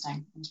that we're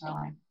hosting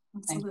internally.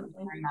 Thank you for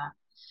sharing that.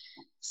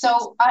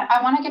 So I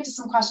want to get to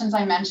some questions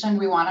I mentioned.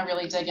 We want to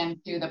really dig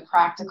into the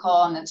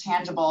practical and the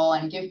tangible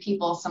and give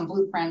people some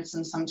blueprints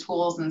and some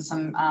tools and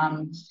some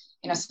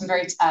some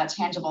very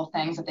tangible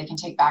things that they can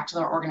take back to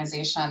their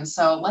organization.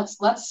 So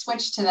let's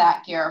switch to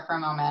that gear for a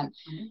moment.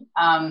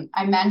 Mm-hmm.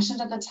 I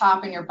mentioned at the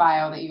top in your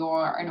bio that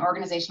you're an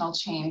organizational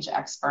change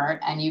expert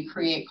and you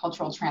create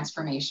cultural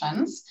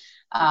transformations.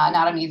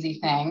 Not an easy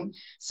thing.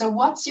 So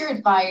what's your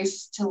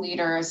advice to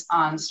leaders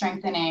on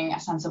strengthening a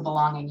sense of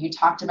belonging? You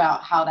talked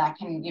about how that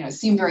can,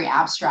 seem very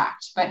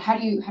abstract, but how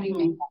do you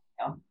make that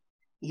feel?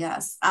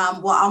 Yes.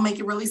 Well, I'll make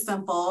it really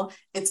simple.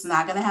 It's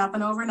not going to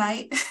happen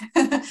overnight,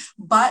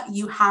 but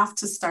you have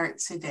to start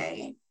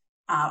today.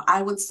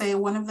 I would say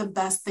one of the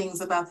best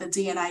things about the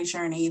D&I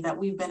journey that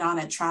we've been on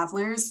at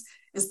Travelers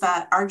is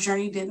that our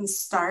journey didn't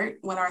start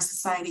when our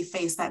society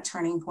faced that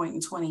turning point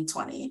in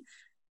 2020.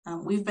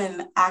 We've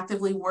been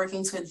actively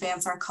working to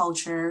advance our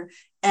culture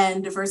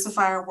and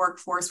diversify our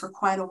workforce for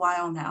quite a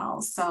while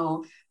now.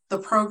 So the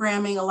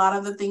programming, a lot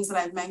of the things that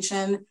I've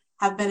mentioned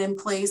have been in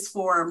place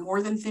for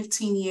more than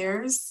 15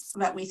 years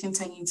that we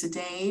continue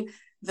today.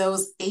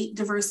 Those 8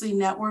 diversity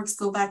networks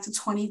go back to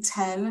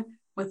 2010,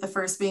 with the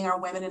first being our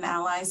Women and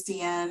Allies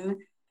DN.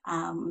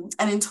 And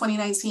in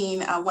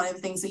 2019, one of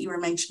the things that you were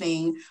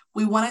mentioning,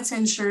 we wanted to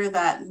ensure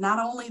that not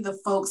only the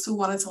folks who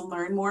wanted to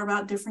learn more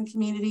about different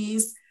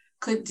communities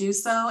could do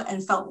so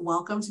and felt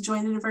welcome to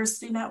join the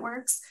diversity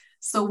networks.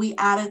 So we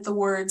added the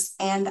words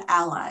 "and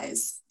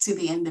allies" to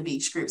the end of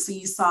each group. So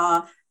you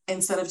saw,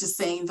 instead of just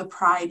saying the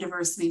Pride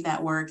Diversity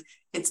Network,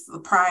 it's the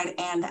Pride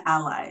and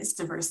Allies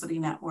Diversity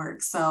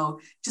Network. So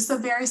just a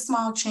very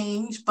small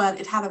change, but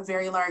it had a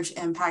very large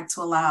impact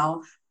to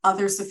allow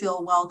others to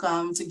feel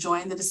welcome to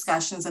join the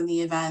discussions and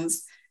the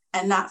events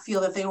and not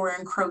feel that they were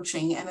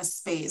encroaching in a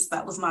space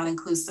that was not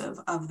inclusive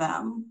of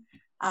them.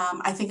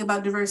 I think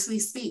about Diversity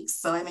Speaks.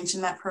 So I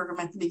mentioned that program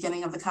at the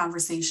beginning of the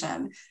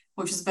conversation,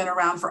 which has been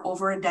around for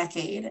over a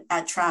decade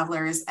at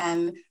Travelers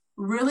and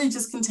really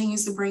just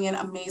continues to bring in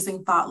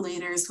amazing thought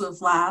leaders who have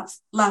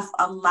left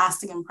a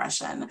lasting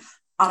impression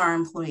on our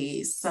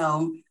employees.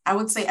 So I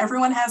would say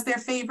everyone has their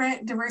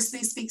favorite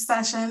Diversity Speaks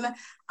session.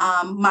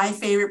 My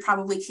favorite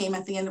probably came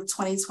at the end of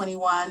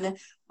 2021.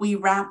 We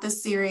wrapped the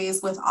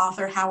series with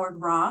author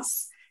Howard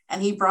Ross, and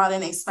he brought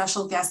in a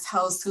special guest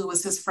host who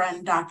was his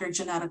friend, Dr.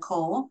 Janetta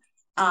Cole.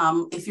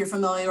 If you're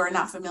familiar or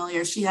not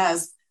familiar, she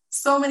has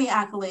so many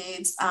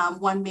accolades,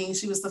 one being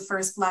she was the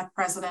first Black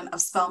president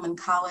of Spelman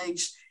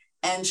College.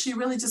 And she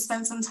really just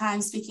spent some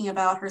time speaking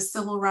about her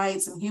civil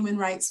rights and human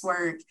rights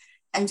work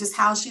and just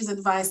how she's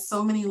advised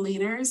so many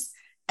leaders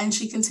and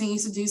she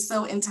continues to do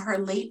so into her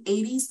late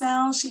 80s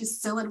now. She's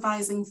still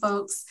advising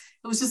folks.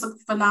 It was just a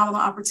phenomenal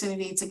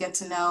opportunity to get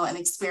to know and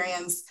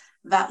experience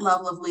that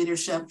level of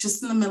leadership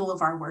just in the middle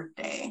of our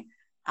workday.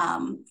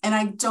 And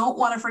I don't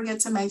want to forget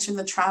to mention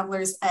the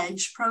Travelers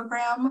Edge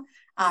program.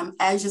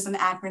 EDGE is an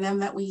acronym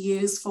that we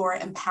use for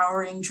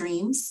Empowering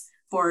Dreams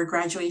for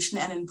Graduation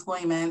and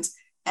Employment.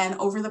 And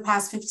over the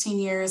past 15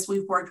 years,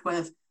 we've worked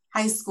with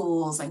high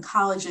schools and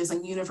colleges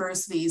and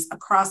universities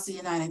across the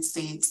United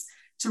States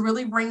to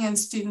really bring in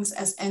students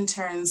as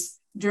interns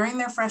during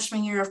their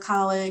freshman year of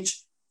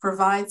college,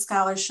 provide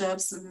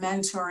scholarships,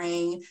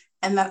 mentoring,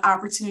 and that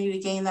opportunity to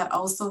gain that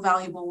also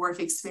valuable work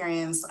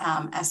experience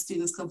as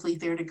students complete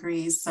their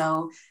degrees.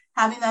 So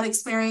having that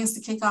experience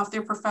to kick off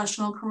their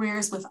professional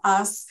careers with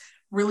us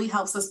really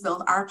helps us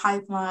build our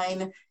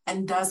pipeline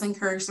and does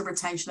encourage the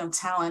retention of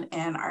talent.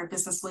 And our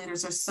business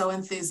leaders are so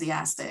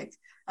enthusiastic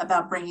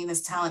about bringing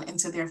this talent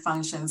into their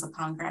functions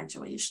upon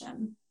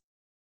graduation.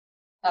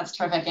 That's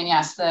terrific. And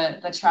yes,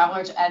 the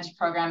Travelers Edge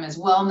program is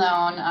well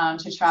known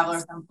to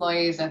Travelers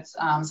employees. It's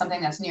something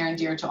that's near and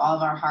dear to all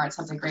of our hearts,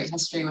 has a great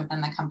history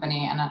within the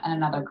company, and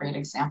another great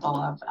example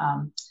of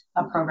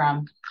a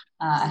program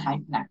and how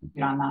you can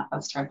execute on that.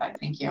 That's terrific.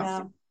 Thank you.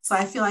 Yeah. So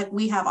I feel like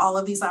we have all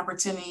of these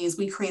opportunities.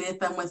 We created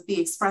them with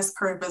the express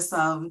purpose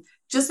of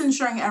just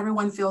ensuring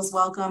everyone feels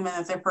welcome and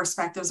that their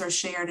perspectives are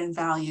shared and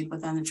valued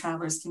within the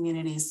Travelers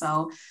community.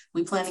 So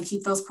we plan to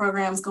keep those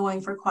programs going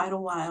for quite a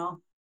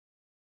while.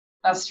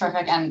 That's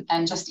terrific.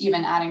 And just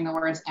even adding the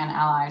words "and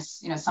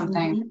allies,"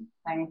 something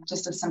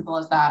just as simple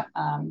as that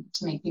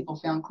to make people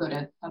feel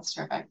included. That's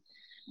terrific.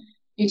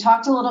 You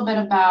talked a little bit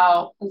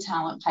about the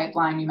talent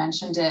pipeline. You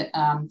mentioned it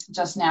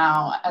just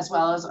now, as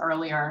well as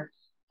earlier.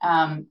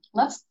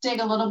 Let's dig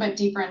a little bit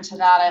deeper into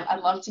that.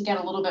 I'd love to get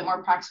a little bit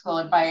more practical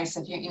advice.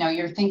 If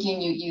you're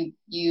thinking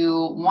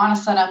you want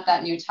to set up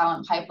that new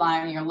talent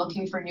pipeline, you're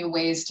looking for new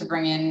ways to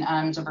bring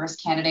in diverse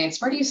candidates.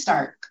 Where do you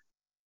start?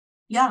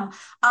 Yeah.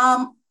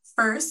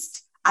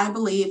 First, I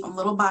believe, I'm a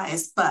little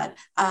biased, but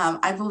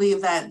I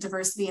believe that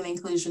diversity and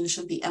inclusion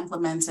should be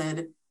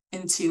implemented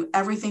into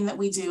everything that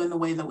we do and the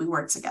way that we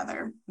work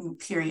together,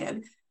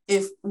 period.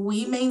 If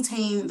we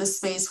maintain the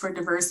space for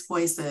diverse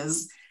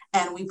voices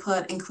and we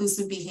put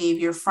inclusive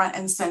behavior front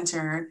and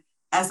center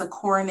as a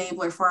core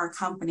enabler for our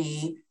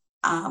company,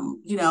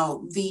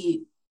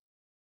 the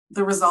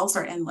results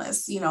are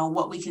endless,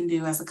 what we can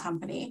do as a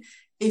company.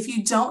 If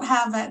you don't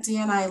have that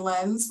D&I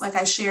lens, like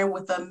I shared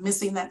with the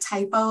missing that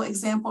typo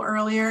example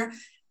earlier,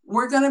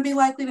 we're going to be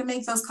likely to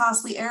make those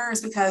costly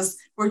errors because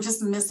we're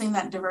just missing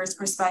that diverse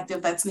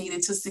perspective that's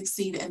needed to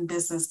succeed in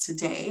business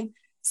today.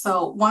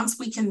 So once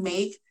we can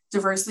make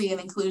diversity and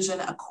inclusion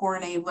a core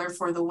enabler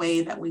for the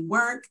way that we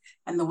work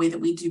and the way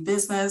that we do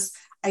business,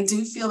 I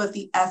do feel that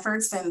the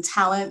efforts and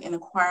talent in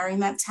acquiring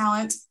that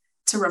talent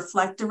to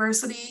reflect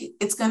diversity,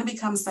 it's going to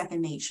become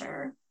second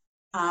nature.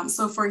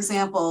 So for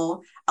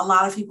example, a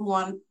lot of people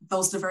want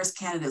those diverse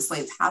candidate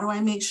slates. How do I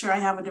make sure I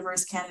have a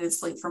diverse candidate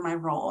slate for my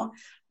role?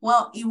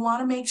 Well, you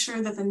want to make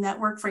sure that the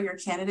network for your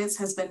candidates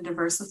has been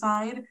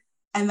diversified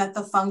and that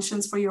the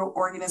functions for your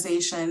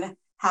organization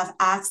have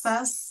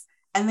access.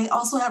 And they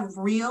also have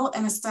real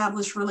and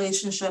established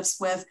relationships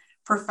with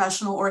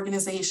professional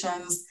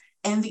organizations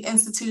and the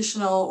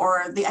institutional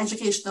or the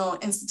educational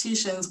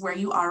institutions where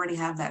you already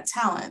have that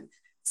talent.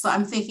 So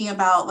I'm thinking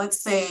about,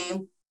 let's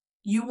say,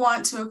 you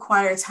want to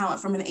acquire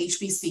talent from an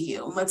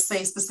HBCU, let's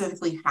say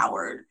specifically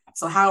Howard.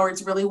 So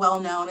Howard's really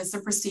well known. It's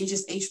a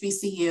prestigious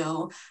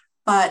HBCU,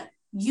 but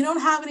you don't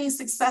have any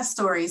success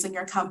stories in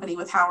your company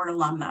with Howard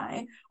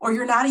alumni, or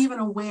you're not even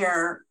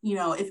aware,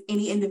 if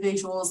any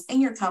individuals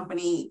in your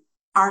company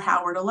are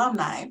Howard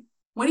alumni.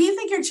 What do you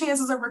think your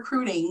chances of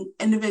recruiting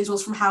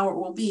individuals from Howard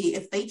will be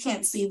if they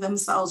can't see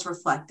themselves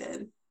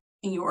reflected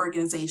in your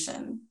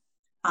organization?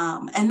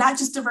 And not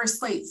just diverse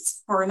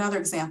slates. For another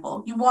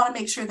example, you want to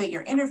make sure that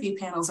your interview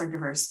panels are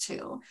diverse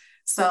too.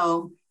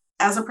 So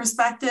as a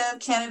prospective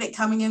candidate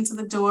coming into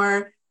the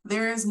door,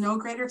 there is no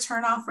greater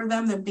turnoff for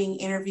them than being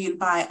interviewed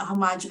by a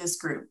homogenous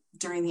group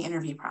during the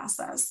interview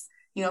process.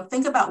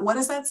 Think about, what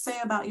does that say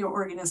about your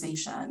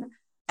organization?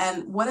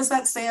 And what does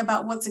that say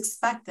about what's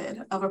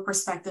expected of a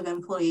prospective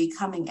employee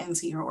coming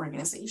into your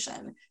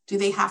organization? Do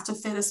they have to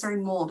fit a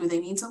certain mold? Do they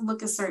need to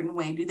look a certain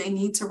way? Do they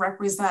need to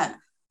represent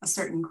a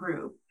certain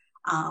group?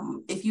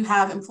 If you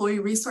have employee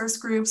resource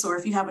groups, or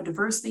if you have a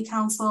diversity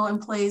council in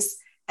place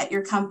at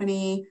your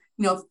company,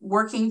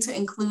 working to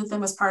include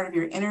them as part of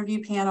your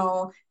interview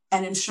panel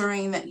and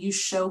ensuring that you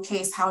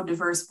showcase how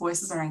diverse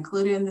voices are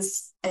included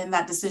in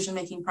that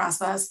decision-making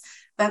process,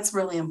 that's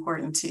really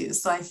important too.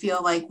 So I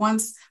feel like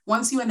once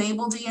you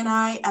enable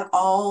D&I at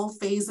all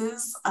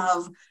phases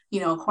of,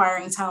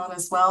 acquiring talent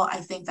as well, I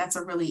think that's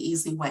a really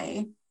easy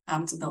way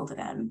to build it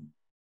in.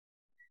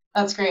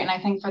 That's great. And I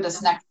think for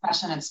this next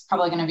question, it's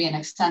probably going to be an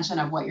extension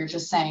of what you're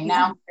just saying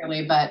now,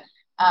 clearly, but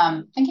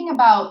thinking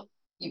about,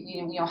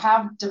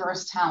 have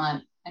diverse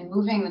talent and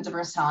moving the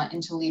diverse talent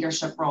into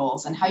leadership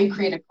roles and how you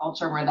create a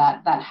culture where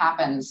that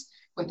happens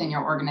within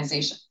your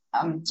organization.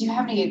 Do you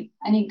have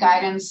any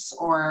guidance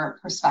or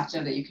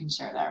perspective that you can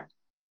share there?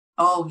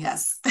 Oh,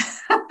 yes.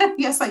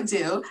 Yes, I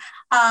do.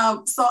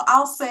 So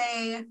I'll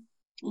say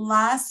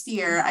last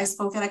year I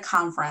spoke at a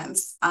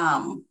conference,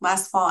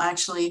 last fall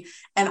actually,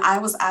 and I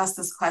was asked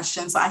this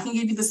question. So I can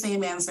give you the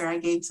same answer I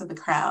gave to the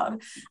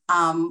crowd.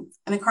 And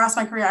across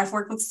my career, I've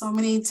worked with so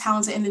many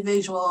talented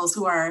individuals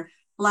who are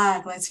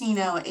Black,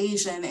 Latino,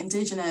 Asian,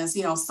 Indigenous,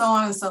 so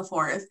on and so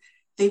forth.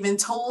 They've been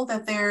told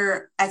that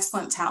they're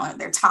excellent talent,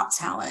 they're top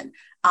talent.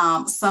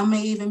 Some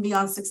may even be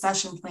on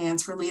succession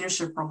plans for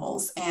leadership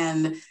roles,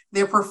 and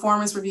their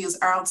performance reviews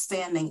are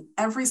outstanding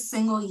every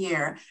single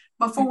year.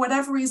 But for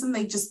whatever reason,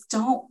 they just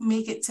don't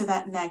make it to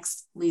that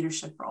next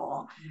leadership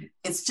role.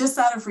 It's just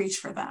out of reach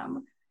for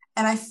them.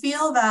 And I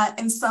feel that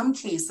in some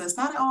cases,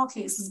 not in all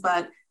cases,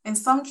 but in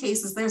some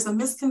cases, there's a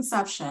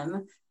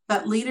misconception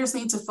that leaders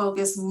need to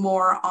focus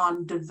more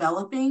on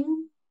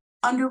developing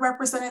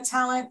underrepresented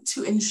talent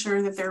to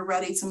ensure that they're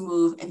ready to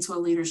move into a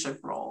leadership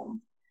role.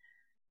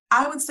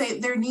 I would say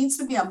there needs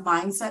to be a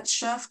mindset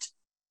shift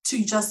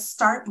to just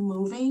start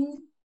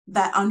moving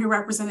that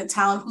underrepresented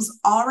talent who's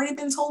already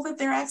been told that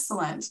they're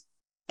excellent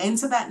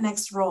into that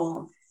next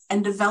role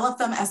and develop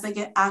them as they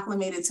get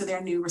acclimated to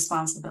their new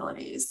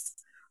responsibilities.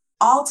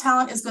 All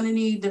talent is going to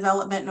need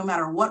development no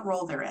matter what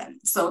role they're in.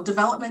 So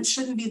development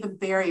shouldn't be the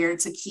barrier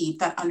to keep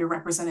that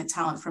underrepresented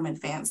talent from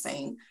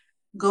advancing.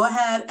 Go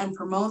ahead and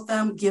promote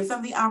them, give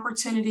them the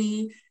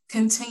opportunity,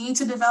 continue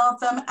to develop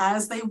them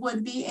as they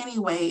would be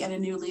anyway in a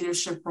new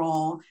leadership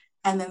role,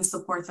 and then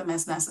support them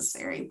as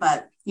necessary.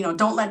 But,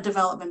 don't let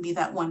development be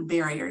that one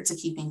barrier to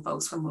keeping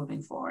folks from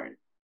moving forward.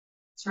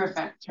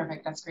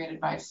 Terrific. That's great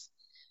advice.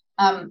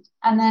 And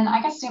then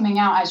I guess zooming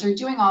out, as you're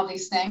doing all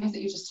these things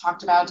that you just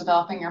talked about,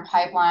 developing your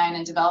pipeline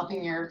and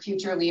developing your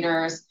future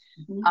leaders,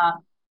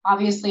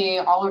 obviously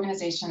all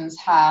organizations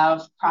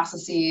have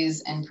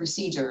processes and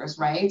procedures,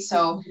 right?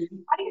 So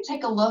how do you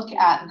take a look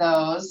at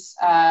those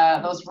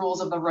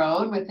rules of the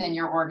road within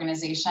your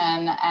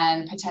organization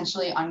and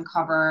potentially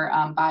uncover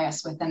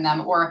bias within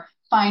them or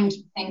find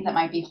things that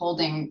might be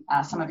holding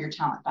some of your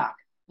talent back?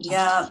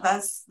 Yeah,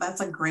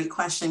 that's a great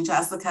question,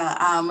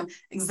 Jessica.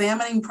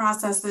 Examining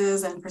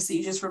processes and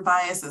procedures for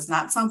bias is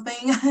not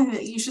something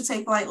that you should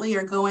take lightly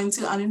or go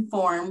into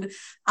uninformed.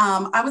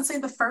 I would say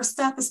the first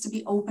step is to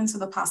be open to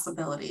the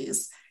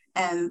possibilities.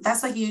 And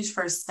that's a huge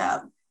first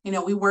step.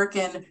 We work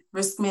in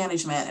risk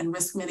management and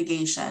risk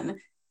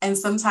mitigation. And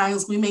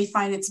sometimes we may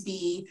find it to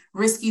be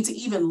risky to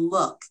even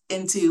look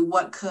into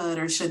what could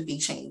or should be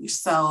changed.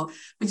 So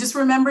we just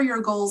remember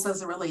your goals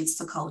as it relates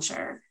to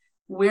culture.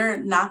 We're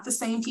not the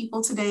same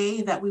people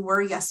today that we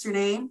were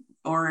yesterday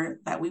or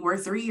that we were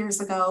 3 years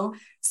ago.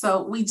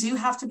 So we do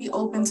have to be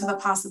open to the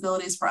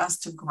possibilities for us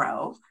to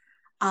grow.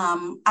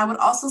 I would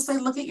also say,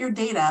 look at your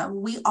data.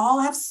 We all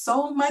have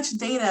so much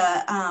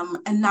data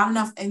and not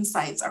enough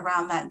insights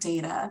around that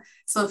data.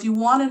 So if you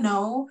want to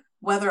know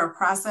whether a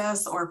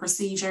process or a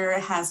procedure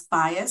has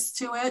bias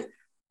to it,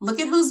 look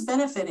at who's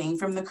benefiting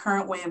from the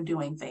current way of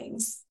doing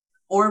things,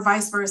 or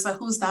vice versa,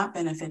 who's not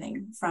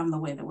benefiting from the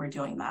way that we're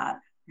doing that.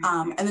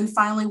 And then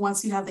finally,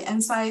 once you have the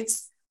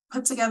insights,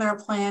 put together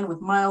a plan with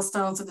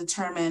milestones to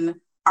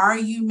determine, are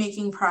you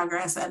making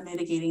progress at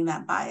mitigating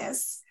that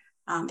bias?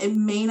 It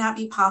may not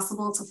be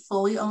possible to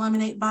fully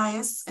eliminate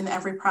bias in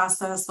every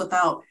process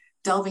without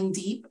delving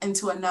deep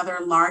into another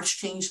large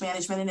change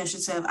management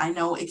initiative. I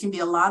know it can be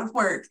a lot of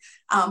work,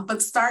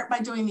 but start by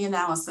doing the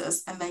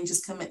analysis and then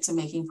just commit to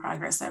making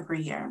progress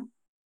every year.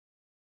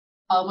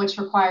 Which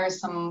requires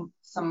some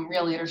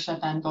real leadership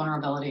and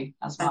vulnerability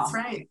as well. That's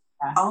right.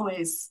 Yeah.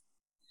 Always.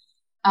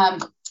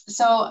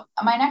 So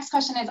my next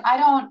question is, I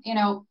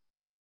don't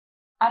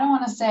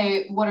want to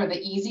say what are the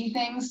easy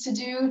things to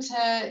do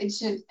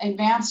to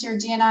advance your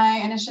D&I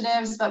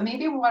initiatives, but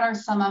maybe what are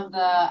some of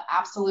the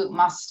absolute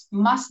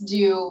must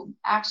do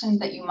actions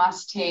that you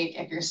must take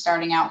if you're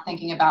starting out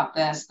thinking about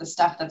this, the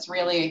stuff that's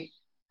really,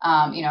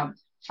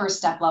 first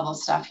step level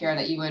stuff here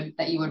that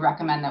you would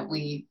recommend that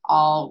we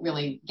all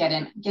really get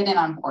in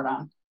on board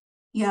on.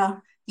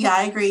 Yeah,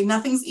 I agree.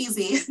 Nothing's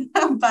easy,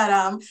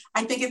 but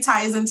I think it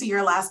ties into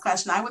your last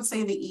question. I would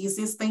say the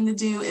easiest thing to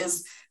do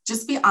is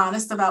just be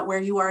honest about where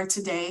you are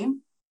today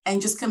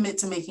and just commit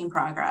to making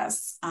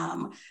progress.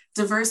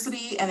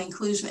 Diversity and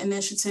inclusion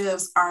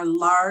initiatives are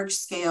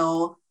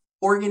large-scale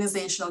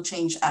organizational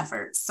change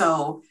efforts.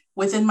 So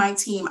within my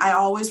team, I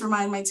always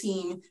remind my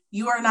team,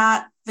 you are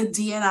not the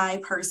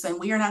D&I person.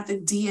 We are not the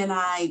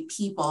D&I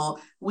people.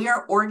 We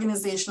are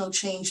organizational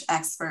change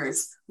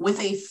experts with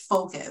a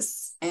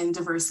focus in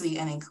diversity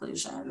and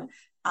inclusion.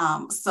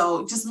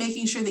 So just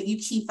making sure that you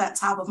keep that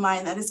top of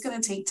mind, that it's going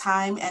to take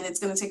time and it's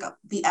going to take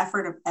the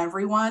effort of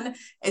everyone.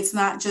 It's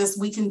not just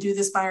we can do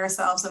this by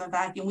ourselves in a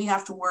vacuum. We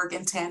have to work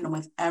in tandem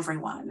with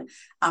everyone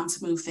to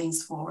move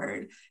things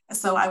forward.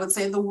 So I would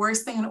say the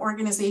worst thing an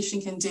organization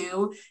can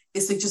do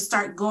is to just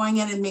start going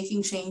in and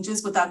making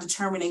changes without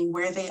determining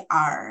where they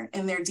are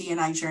in their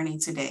D&I journey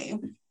today.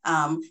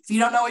 If you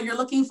don't know what you're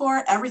looking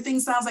for, everything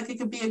sounds like it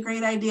could be a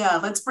great idea.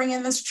 Let's bring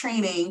in this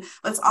training.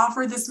 Let's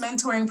offer this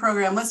mentoring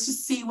program. Let's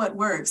just see what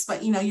works.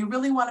 But, you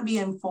really want to be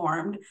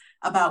informed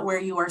about where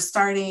you are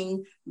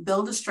starting,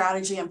 build a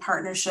strategy and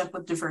partnership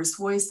with diverse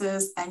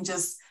voices, and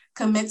just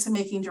commit to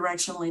making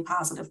directionally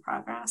positive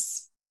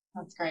progress.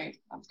 That's great.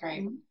 That's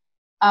great.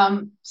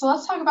 So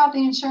let's talk about the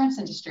insurance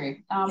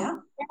industry.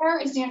 Where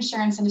is the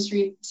insurance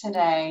industry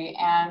today?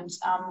 And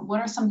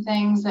what are some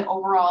things that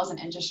overall as an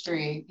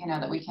industry,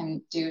 that we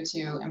can do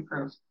to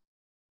improve?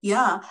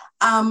 Yeah,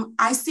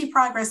 I see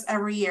progress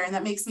every year, and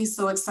that makes me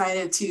so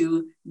excited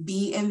to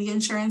be in the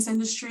insurance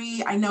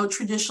industry. I know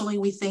traditionally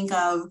we think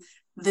of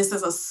this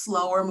as a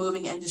slower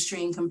moving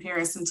industry in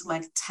comparison to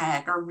like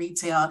tech or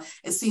retail.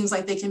 It seems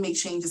like they can make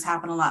changes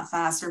happen a lot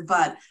faster,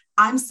 but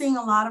I'm seeing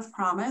a lot of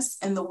promise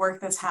in the work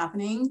that's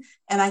happening.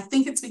 And I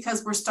think it's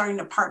because we're starting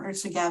to partner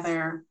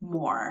together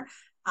more.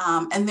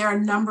 And there are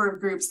a number of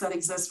groups that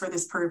exist for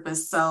this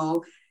purpose.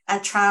 So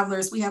at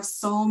Travelers, we have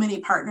so many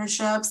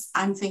partnerships.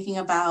 I'm thinking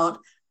about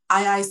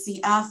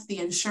IICF, the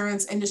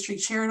Insurance Industry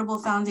Charitable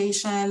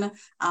Foundation.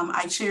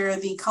 I chair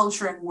the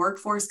Culture and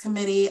Workforce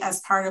Committee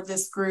as part of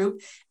this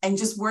group, and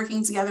just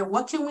working together,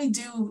 what can we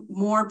do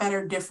more,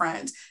 better,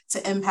 different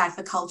to impact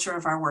the culture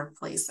of our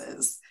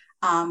workplaces?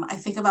 I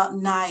think about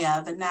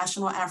NAIA, the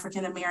National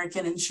African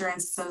American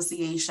Insurance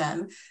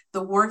Association,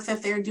 the work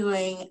that they're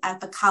doing at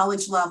the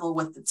college level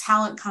with the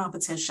talent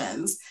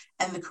competitions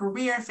and the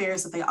career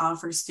fairs that they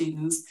offer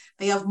students.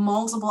 They have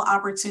multiple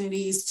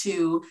opportunities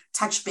to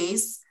touch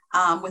base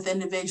with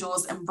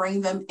individuals and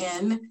bring them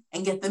in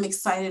and get them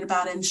excited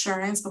about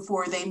insurance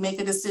before they make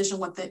a decision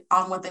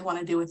on what they want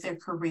to do with their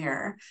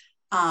career.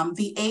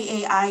 The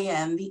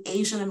AAIN, the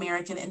Asian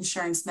American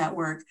Insurance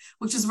Network,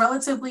 which is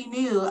relatively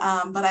new,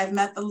 but I've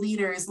met the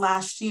leaders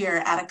last year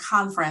at a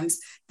conference.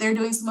 They're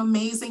doing some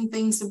amazing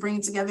things to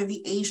bring together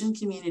the Asian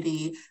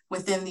community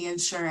within the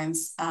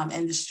insurance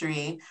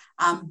industry.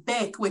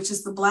 BIC, which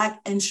is the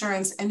Black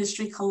Insurance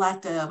Industry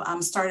Collective,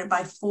 started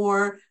by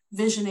 4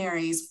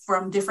 visionaries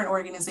from different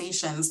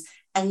organizations,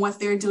 and what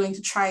they're doing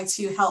to try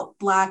to help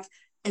Black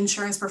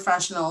insurance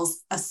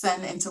professionals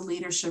ascend into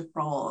leadership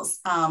roles.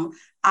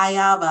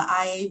 IABA,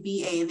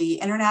 IABA, the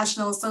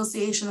International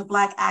Association of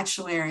Black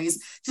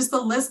Actuaries, just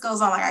the list goes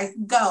on. Like I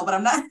could go, but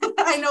I'm not,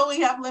 I know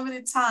we have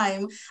limited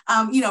time.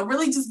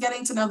 Really just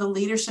getting to know the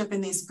leadership in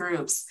these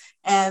groups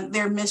and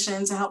their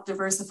mission to help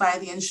diversify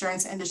the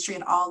insurance industry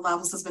at all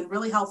levels has been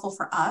really helpful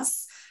for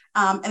us.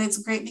 And it's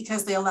great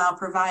because they allow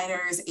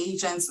providers,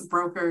 agents,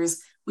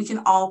 brokers, we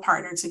can all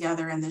partner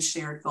together in this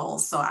shared goal.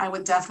 So I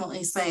would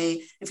definitely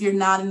say, if you're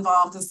not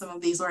involved in some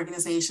of these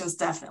organizations,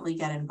 definitely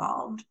get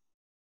involved.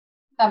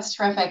 That's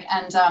terrific.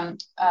 And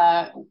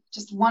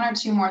just 1 or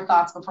 2 more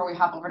thoughts before we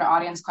hop over to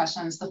audience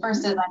questions. The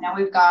first is, I know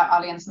we've got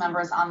audience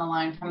members on the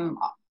line from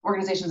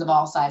organizations of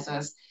all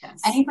sizes.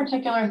 Yes. Any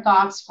particular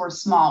thoughts for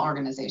small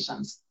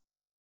organizations?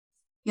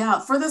 Yeah,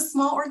 for the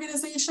small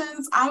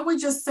organizations, I would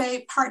just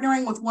say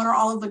partnering with one or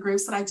all of the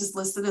groups that I just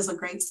listed is a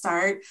great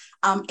start.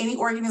 Any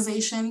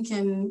organization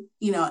can,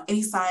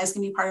 any size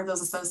can be part of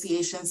those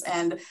associations.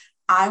 And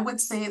I would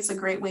say it's a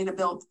great way to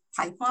build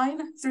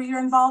pipeline through your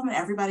involvement.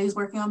 Everybody's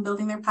working on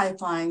building their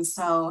pipeline.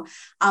 So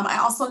I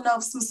also know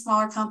of some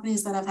smaller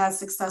companies that have had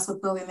success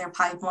with building their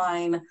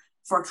pipeline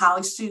for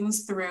college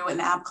students through an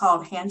app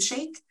called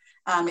Handshake.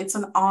 It's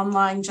an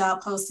online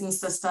job posting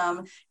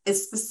system.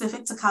 It's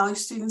specific to college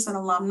students and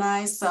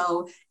alumni.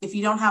 So if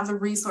you don't have the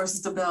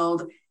resources to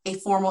build a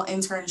formal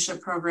internship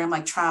program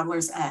like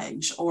Travelers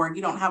Edge, or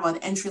you don't have an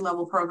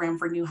entry-level program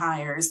for new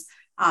hires,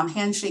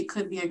 Handshake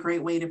could be a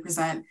great way to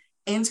present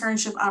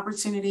internship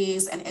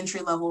opportunities and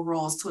entry-level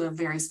roles to a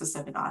very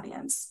specific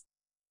audience.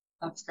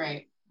 That's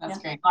great. That's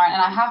great, Lauren.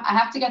 And I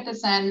have to get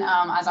this in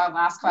as our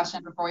last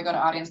question before we go to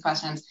audience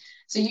questions.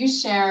 So you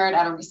shared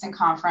at a recent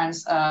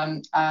conference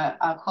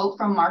a quote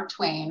from Mark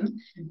Twain,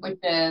 which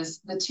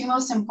is, "The 2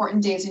 most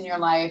important days in your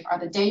life are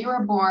the day you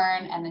were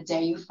born and the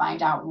day you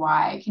find out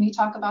why." Can you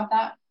talk about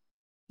that?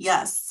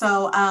 Yes.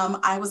 So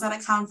I was at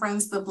a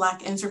conference, the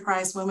Black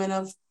Enterprise Women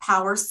of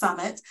Power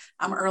Summit,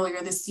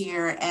 earlier this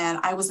year, and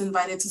I was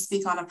invited to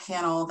speak on a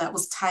panel that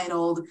was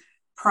titled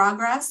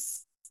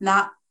 "Progress,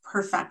 Not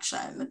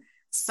Perfection."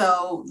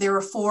 So there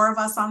were 4 of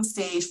us on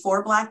stage,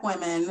 4 Black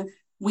women.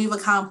 We've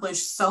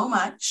accomplished so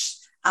much.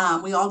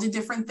 We all did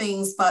different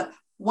things, but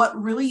what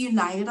really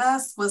united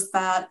us was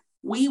that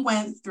we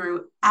went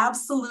through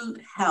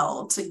absolute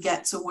hell to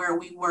get to where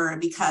we were,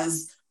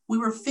 because we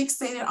were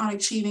fixated on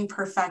achieving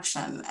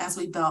perfection as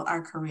we built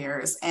our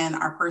careers and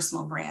our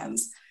personal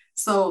brands.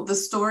 So the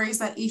stories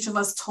that each of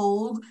us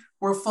told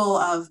were full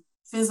of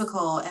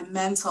physical and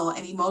mental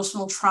and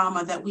emotional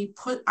trauma that we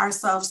put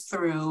ourselves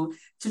through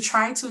to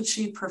try to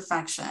achieve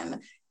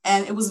perfection.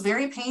 And it was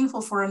very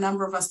painful for a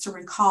number of us to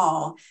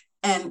recall.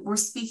 And we're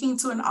speaking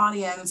to an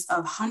audience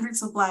of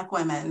hundreds of Black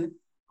women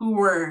who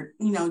were,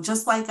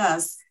 just like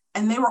us.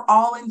 And they were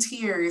all in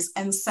tears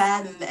and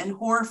saddened and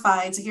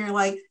horrified to hear,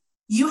 like,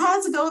 you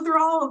had to go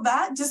through all of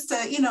that just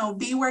to,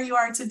 be where you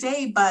are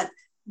today. But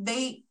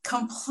they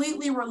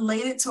completely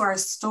related to our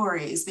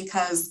stories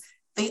because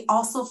they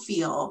also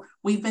feel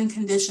we've been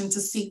conditioned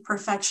to seek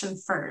perfection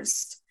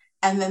first,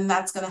 and then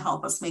that's going to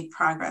help us make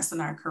progress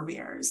in our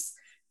careers.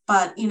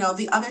 But,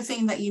 the other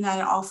thing that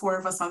united all four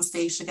of us on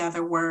stage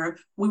together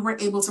we were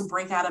able to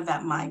break out of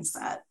that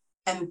mindset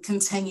and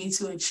continue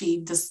to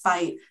achieve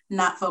despite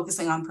not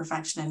focusing on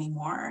perfection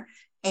anymore.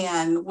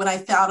 And when I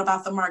thought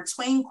about the Mark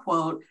Twain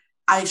quote,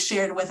 I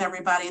shared with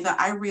everybody that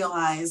I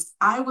realized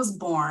I was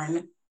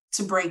born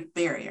to break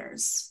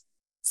barriers.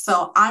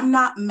 So I'm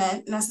not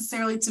meant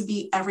necessarily to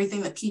be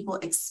everything that people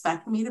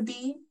expect me to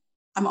be.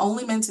 I'm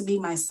only meant to be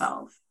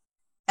myself.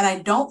 And I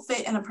don't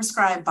fit in a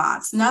prescribed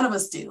box. None of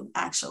us do,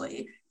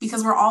 actually,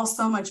 because we're all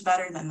so much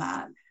better than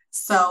that.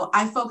 So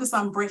I focus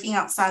on breaking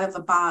outside of the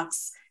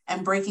box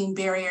and breaking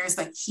barriers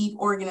that keep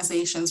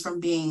organizations from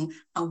being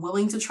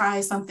willing to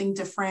try something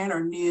different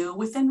or new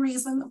within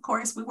reason. Of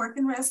course, we work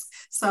in risk,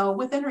 so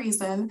within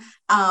reason,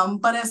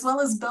 but as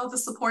well as build a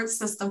support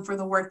system for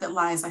the work that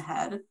lies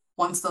ahead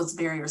once those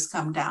barriers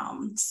come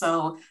down.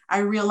 So I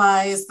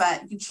realize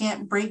that you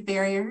can't break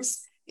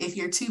barriers if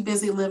you're too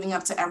busy living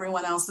up to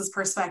everyone else's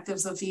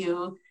perspectives of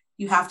you.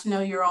 You have to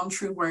know your own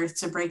true worth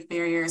to break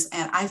barriers.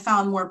 And I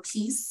found more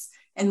peace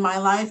in my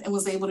life and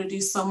was able to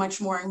do so much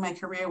more in my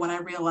career when I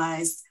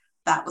realized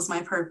that was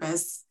my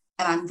purpose.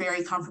 And I'm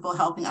very comfortable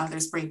helping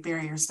others break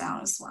barriers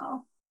down as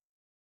well.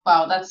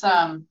 Wow, that's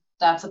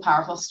a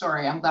powerful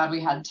story. I'm glad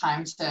we had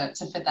time to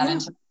fit that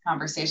into the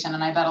conversation.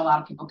 And I bet a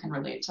lot of people can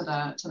relate to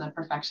the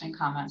perfection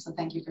comment. So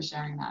thank you for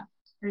sharing that.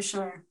 For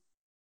sure.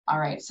 All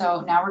right,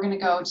 so now we're going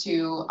to go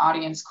to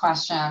audience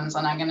questions,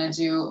 and I'm going to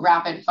do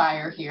rapid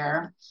fire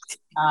here.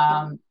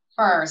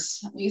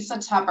 First, Lisa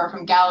Tepper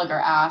from Gallagher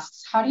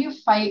asks, how do you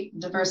fight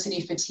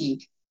diversity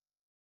fatigue?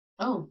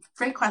 Oh,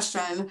 great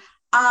question.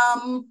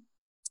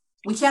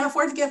 We can't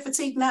afford to get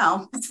fatigued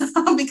now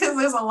because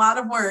there's a lot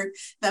of work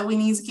that we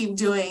need to keep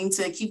doing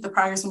to keep the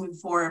progress moving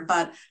forward.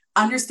 But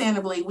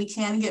understandably, we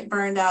can get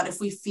burned out if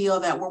we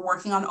feel that we're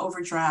working on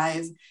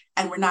overdrive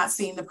and we're not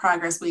seeing the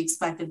progress we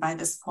expected by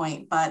this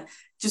point. But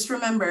just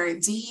remember,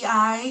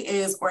 DEI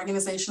is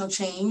organizational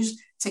change. It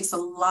takes a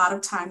lot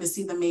of time to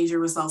see the major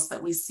results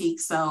that we seek.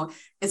 So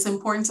it's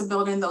important to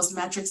build in those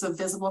metrics of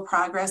visible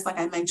progress, like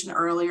I mentioned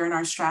earlier in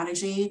our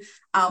strategy,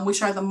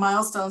 which are the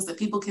milestones that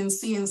people can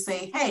see and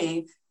say,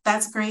 hey,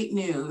 that's great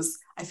news.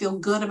 I feel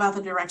good about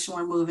the direction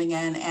we're moving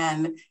in,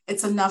 and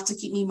it's enough to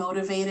keep me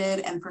motivated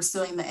and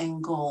pursuing the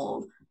end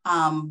goal.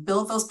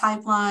 Build those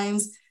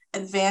pipelines,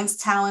 advance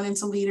talent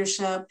into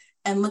leadership,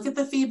 and look at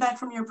the feedback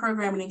from your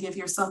programming and give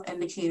yourself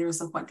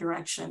indicators of what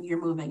direction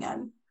you're moving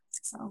in.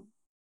 So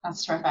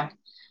that's terrific.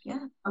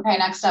 Yeah. Okay,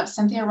 next up,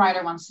 Cynthia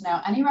Ryder wants to know,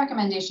 any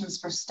recommendations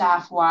for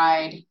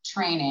staff-wide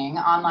training,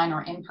 online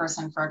or in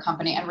person, for a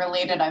company? And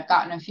related, I've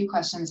gotten a few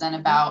questions in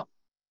about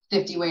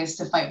 50 ways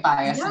to fight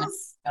bias. Yes. And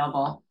it's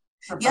available.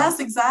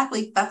 Yes,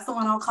 exactly. That's the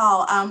one I'll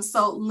call.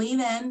 So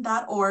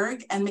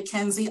leanin.org and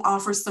McKinsey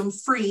offers some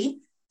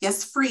free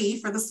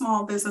for the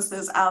small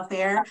businesses out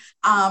there,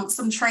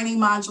 some training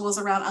modules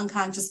around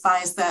unconscious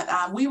bias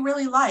that we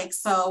really like.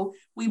 So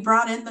we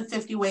brought in the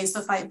 50 ways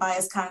to fight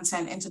bias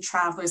content into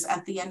Travelers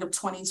at the end of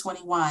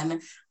 2021.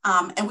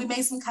 And we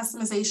made some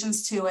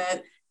customizations to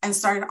it and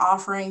started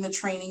offering the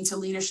training to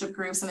leadership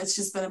groups. And it's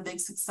just been a big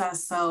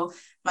success. So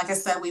like I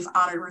said, we've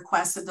honored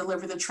requests to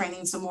deliver the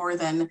training to more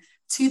than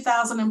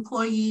 2,000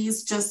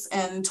 employees just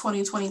in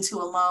 2022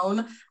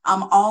 alone,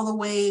 all the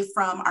way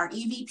from our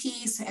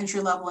EVPs to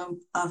entry level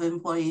of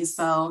employees.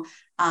 So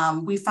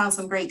we found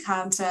some great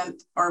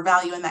content or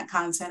value in that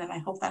content, and I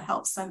hope that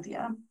helps,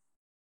 Cynthia.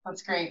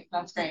 That's great.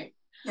 That's great.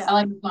 Yeah. I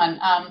like this one.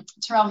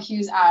 Terrell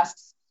Hughes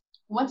asks,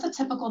 what's a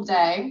typical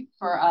day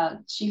for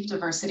a Chief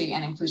Diversity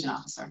and Inclusion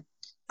Officer?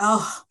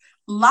 Oh,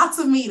 lots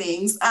of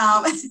meetings.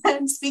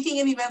 And speaking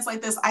in events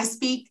like this, I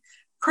speak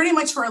pretty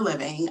much for a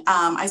living.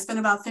 I spend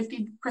about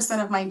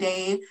 50% of my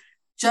day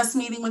just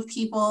meeting with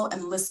people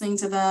and listening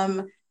to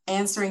them,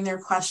 answering their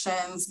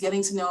questions,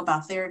 getting to know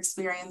about their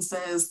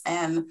experiences,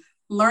 and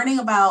learning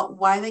about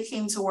why they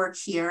came to work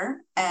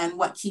here and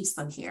what keeps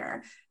them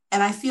here.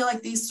 And I feel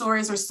like these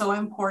stories are so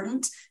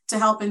important to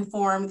help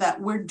inform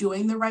that we're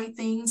doing the right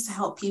things to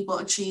help people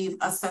achieve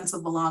a sense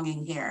of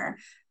belonging here.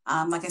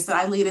 Like I said,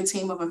 I lead a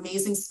team of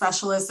amazing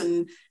specialists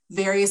in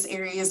various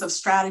areas of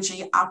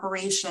strategy,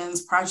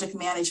 operations, project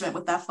management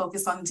with that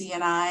focus on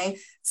D&I.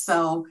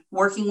 So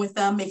working with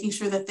them, making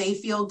sure that they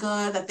feel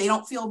good, that they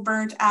don't feel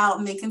burnt out,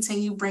 and they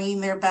continue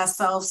bringing their best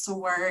selves to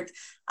work.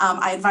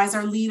 I advise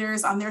our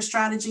leaders on their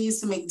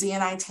strategies to make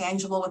D&I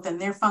tangible within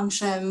their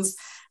functions.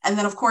 And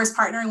then, of course,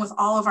 partnering with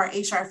all of our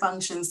HR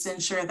functions to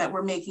ensure that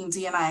we're making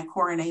D&I a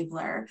core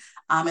enabler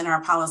in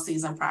our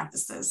policies and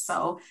practices.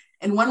 So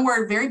in one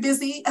word, very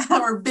busy,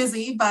 or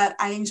busy, but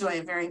I enjoy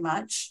it very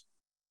much.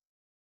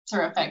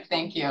 Terrific.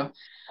 Thank you.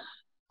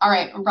 All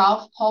right.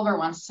 Ralph Pulver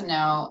wants to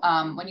know,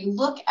 when you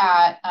look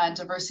at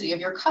diversity of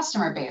your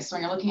customer base,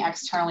 when you're looking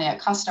externally at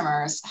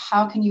customers,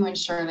 how can you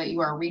ensure that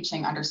you are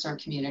reaching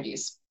underserved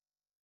communities?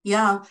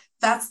 Yeah,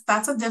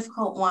 that's a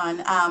difficult one.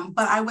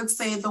 But I would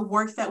say the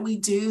work that we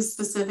do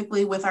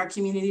specifically with our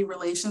community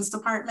relations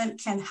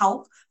department can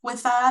help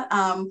with that.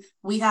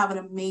 We have an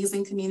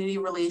amazing community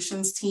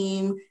relations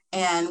team,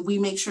 and we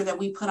make sure that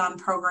we put on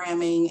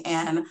programming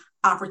and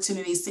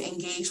opportunities to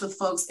engage with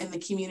folks in the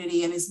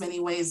community in as many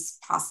ways as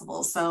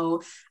possible.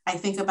 So I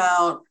think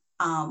about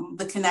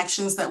the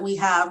connections that we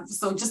have.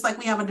 So just like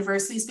we have a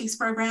Diversity Speaks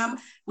program,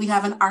 we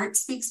have an Art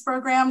Speaks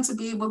program to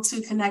be able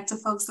to connect to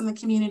folks in the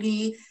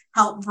community,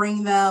 help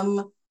bring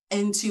them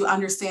into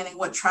understanding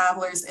what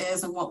Travelers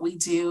is and what we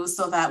do,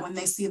 so that when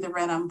they see the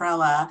red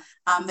umbrella,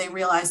 they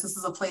realize this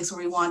is a place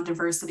where we want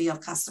diversity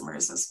of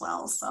customers as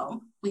well.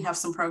 So we have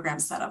some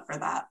programs set up for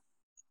that.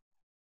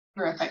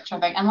 Terrific.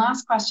 And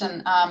last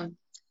question,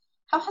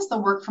 how has the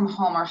work from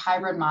home or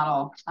hybrid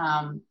model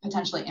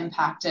potentially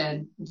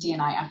impacted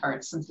D&I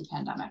efforts since the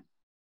pandemic?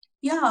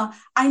 Yeah,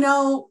 I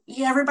know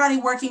everybody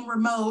working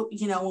remote,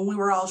 when we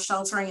were all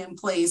sheltering in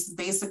place,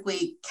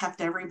 basically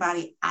kept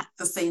everybody at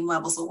the same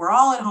level. So we're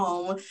all at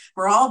home,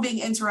 we're all being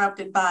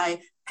interrupted by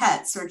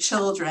pets or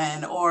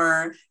children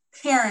or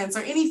parents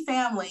or any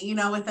family,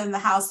 within the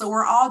house. So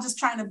we're all just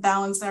trying to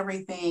balance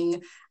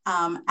everything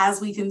as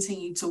we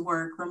continue to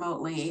work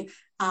remotely.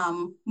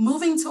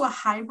 Moving to a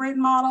hybrid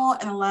model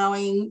and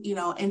allowing,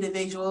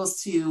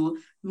 individuals to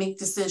make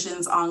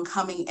decisions on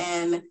coming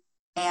in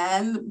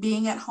and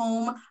being at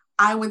home,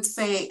 I would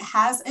say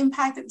has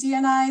impacted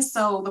D&I.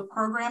 So the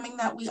programming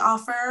that we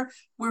offer,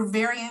 we're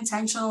very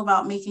intentional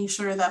about making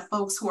sure that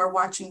folks who are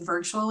watching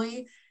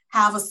virtually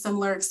have a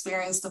similar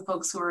experience to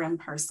folks who are in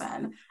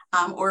person.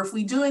 Or if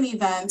we do an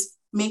event,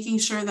 making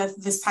sure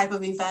that this type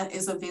of event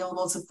is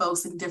available to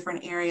folks in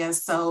different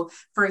areas. So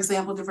for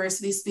example,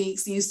 Diversity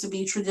Speaks used to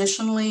be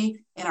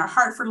traditionally in our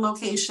Hartford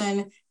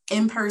location,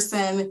 in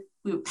person.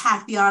 We would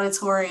pack the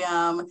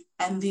auditorium,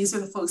 and these are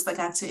the folks that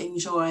got to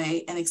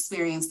enjoy and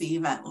experience the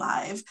event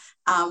live.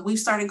 We've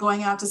started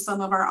going out to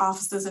some of our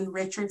offices in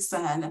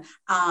Richardson,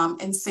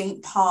 in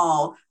St.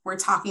 Paul. We're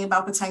talking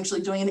about potentially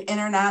doing an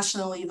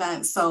international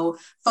event, so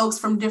folks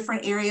from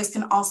different areas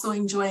can also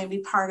enjoy and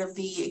be part of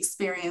the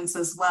experience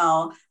as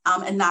well,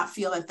 and not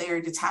feel that they are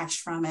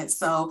detached from it.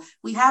 So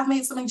we have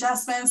made some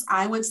adjustments.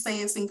 I would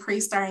say it's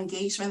increased our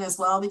engagement as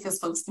well, because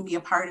folks can be a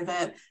part of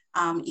it,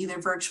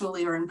 either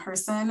virtually or in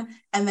person,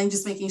 and then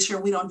just making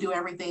sure we don't do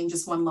everything in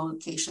just one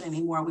location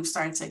anymore. We've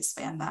started to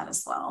expand that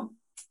as well.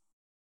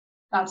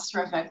 That's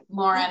terrific.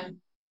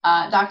 Lauren,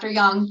 Dr.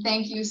 Young,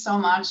 thank you so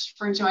much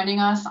for joining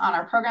us on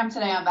our program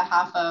today. On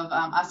behalf of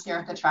us here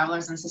at the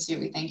Travelers Institute,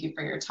 we thank you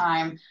for your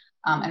time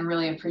and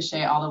really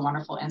appreciate all the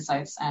wonderful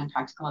insights and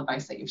practical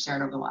advice that you've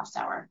shared over the last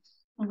hour.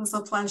 It was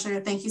a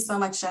pleasure. Thank you so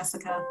much,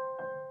 Jessica.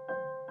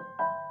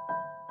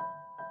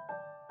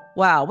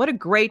 Wow, what a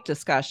great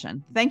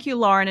discussion. Thank you,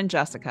 Lauren and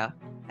Jessica.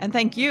 And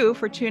thank you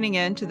for tuning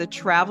in to the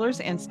Travelers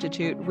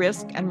Institute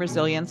Risk and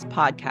Resilience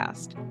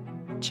podcast.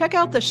 Check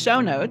out the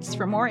show notes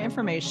for more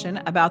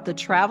information about the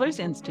Travelers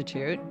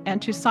Institute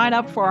and to sign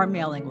up for our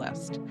mailing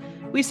list.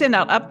 We send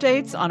out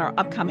updates on our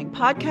upcoming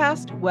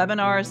podcast,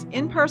 webinars,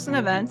 in-person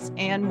events,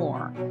 and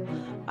more.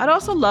 I'd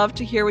also love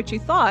to hear what you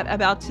thought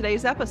about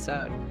today's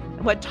episode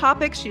and what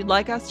topics you'd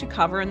like us to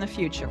cover in the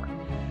future.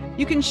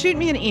 You can shoot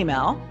me an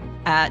email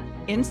at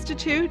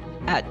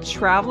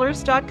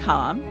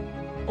institute@travelers.com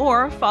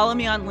or follow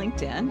me on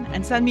LinkedIn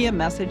and send me a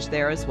message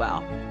there as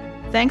well.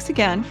 Thanks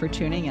again for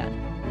tuning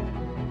in.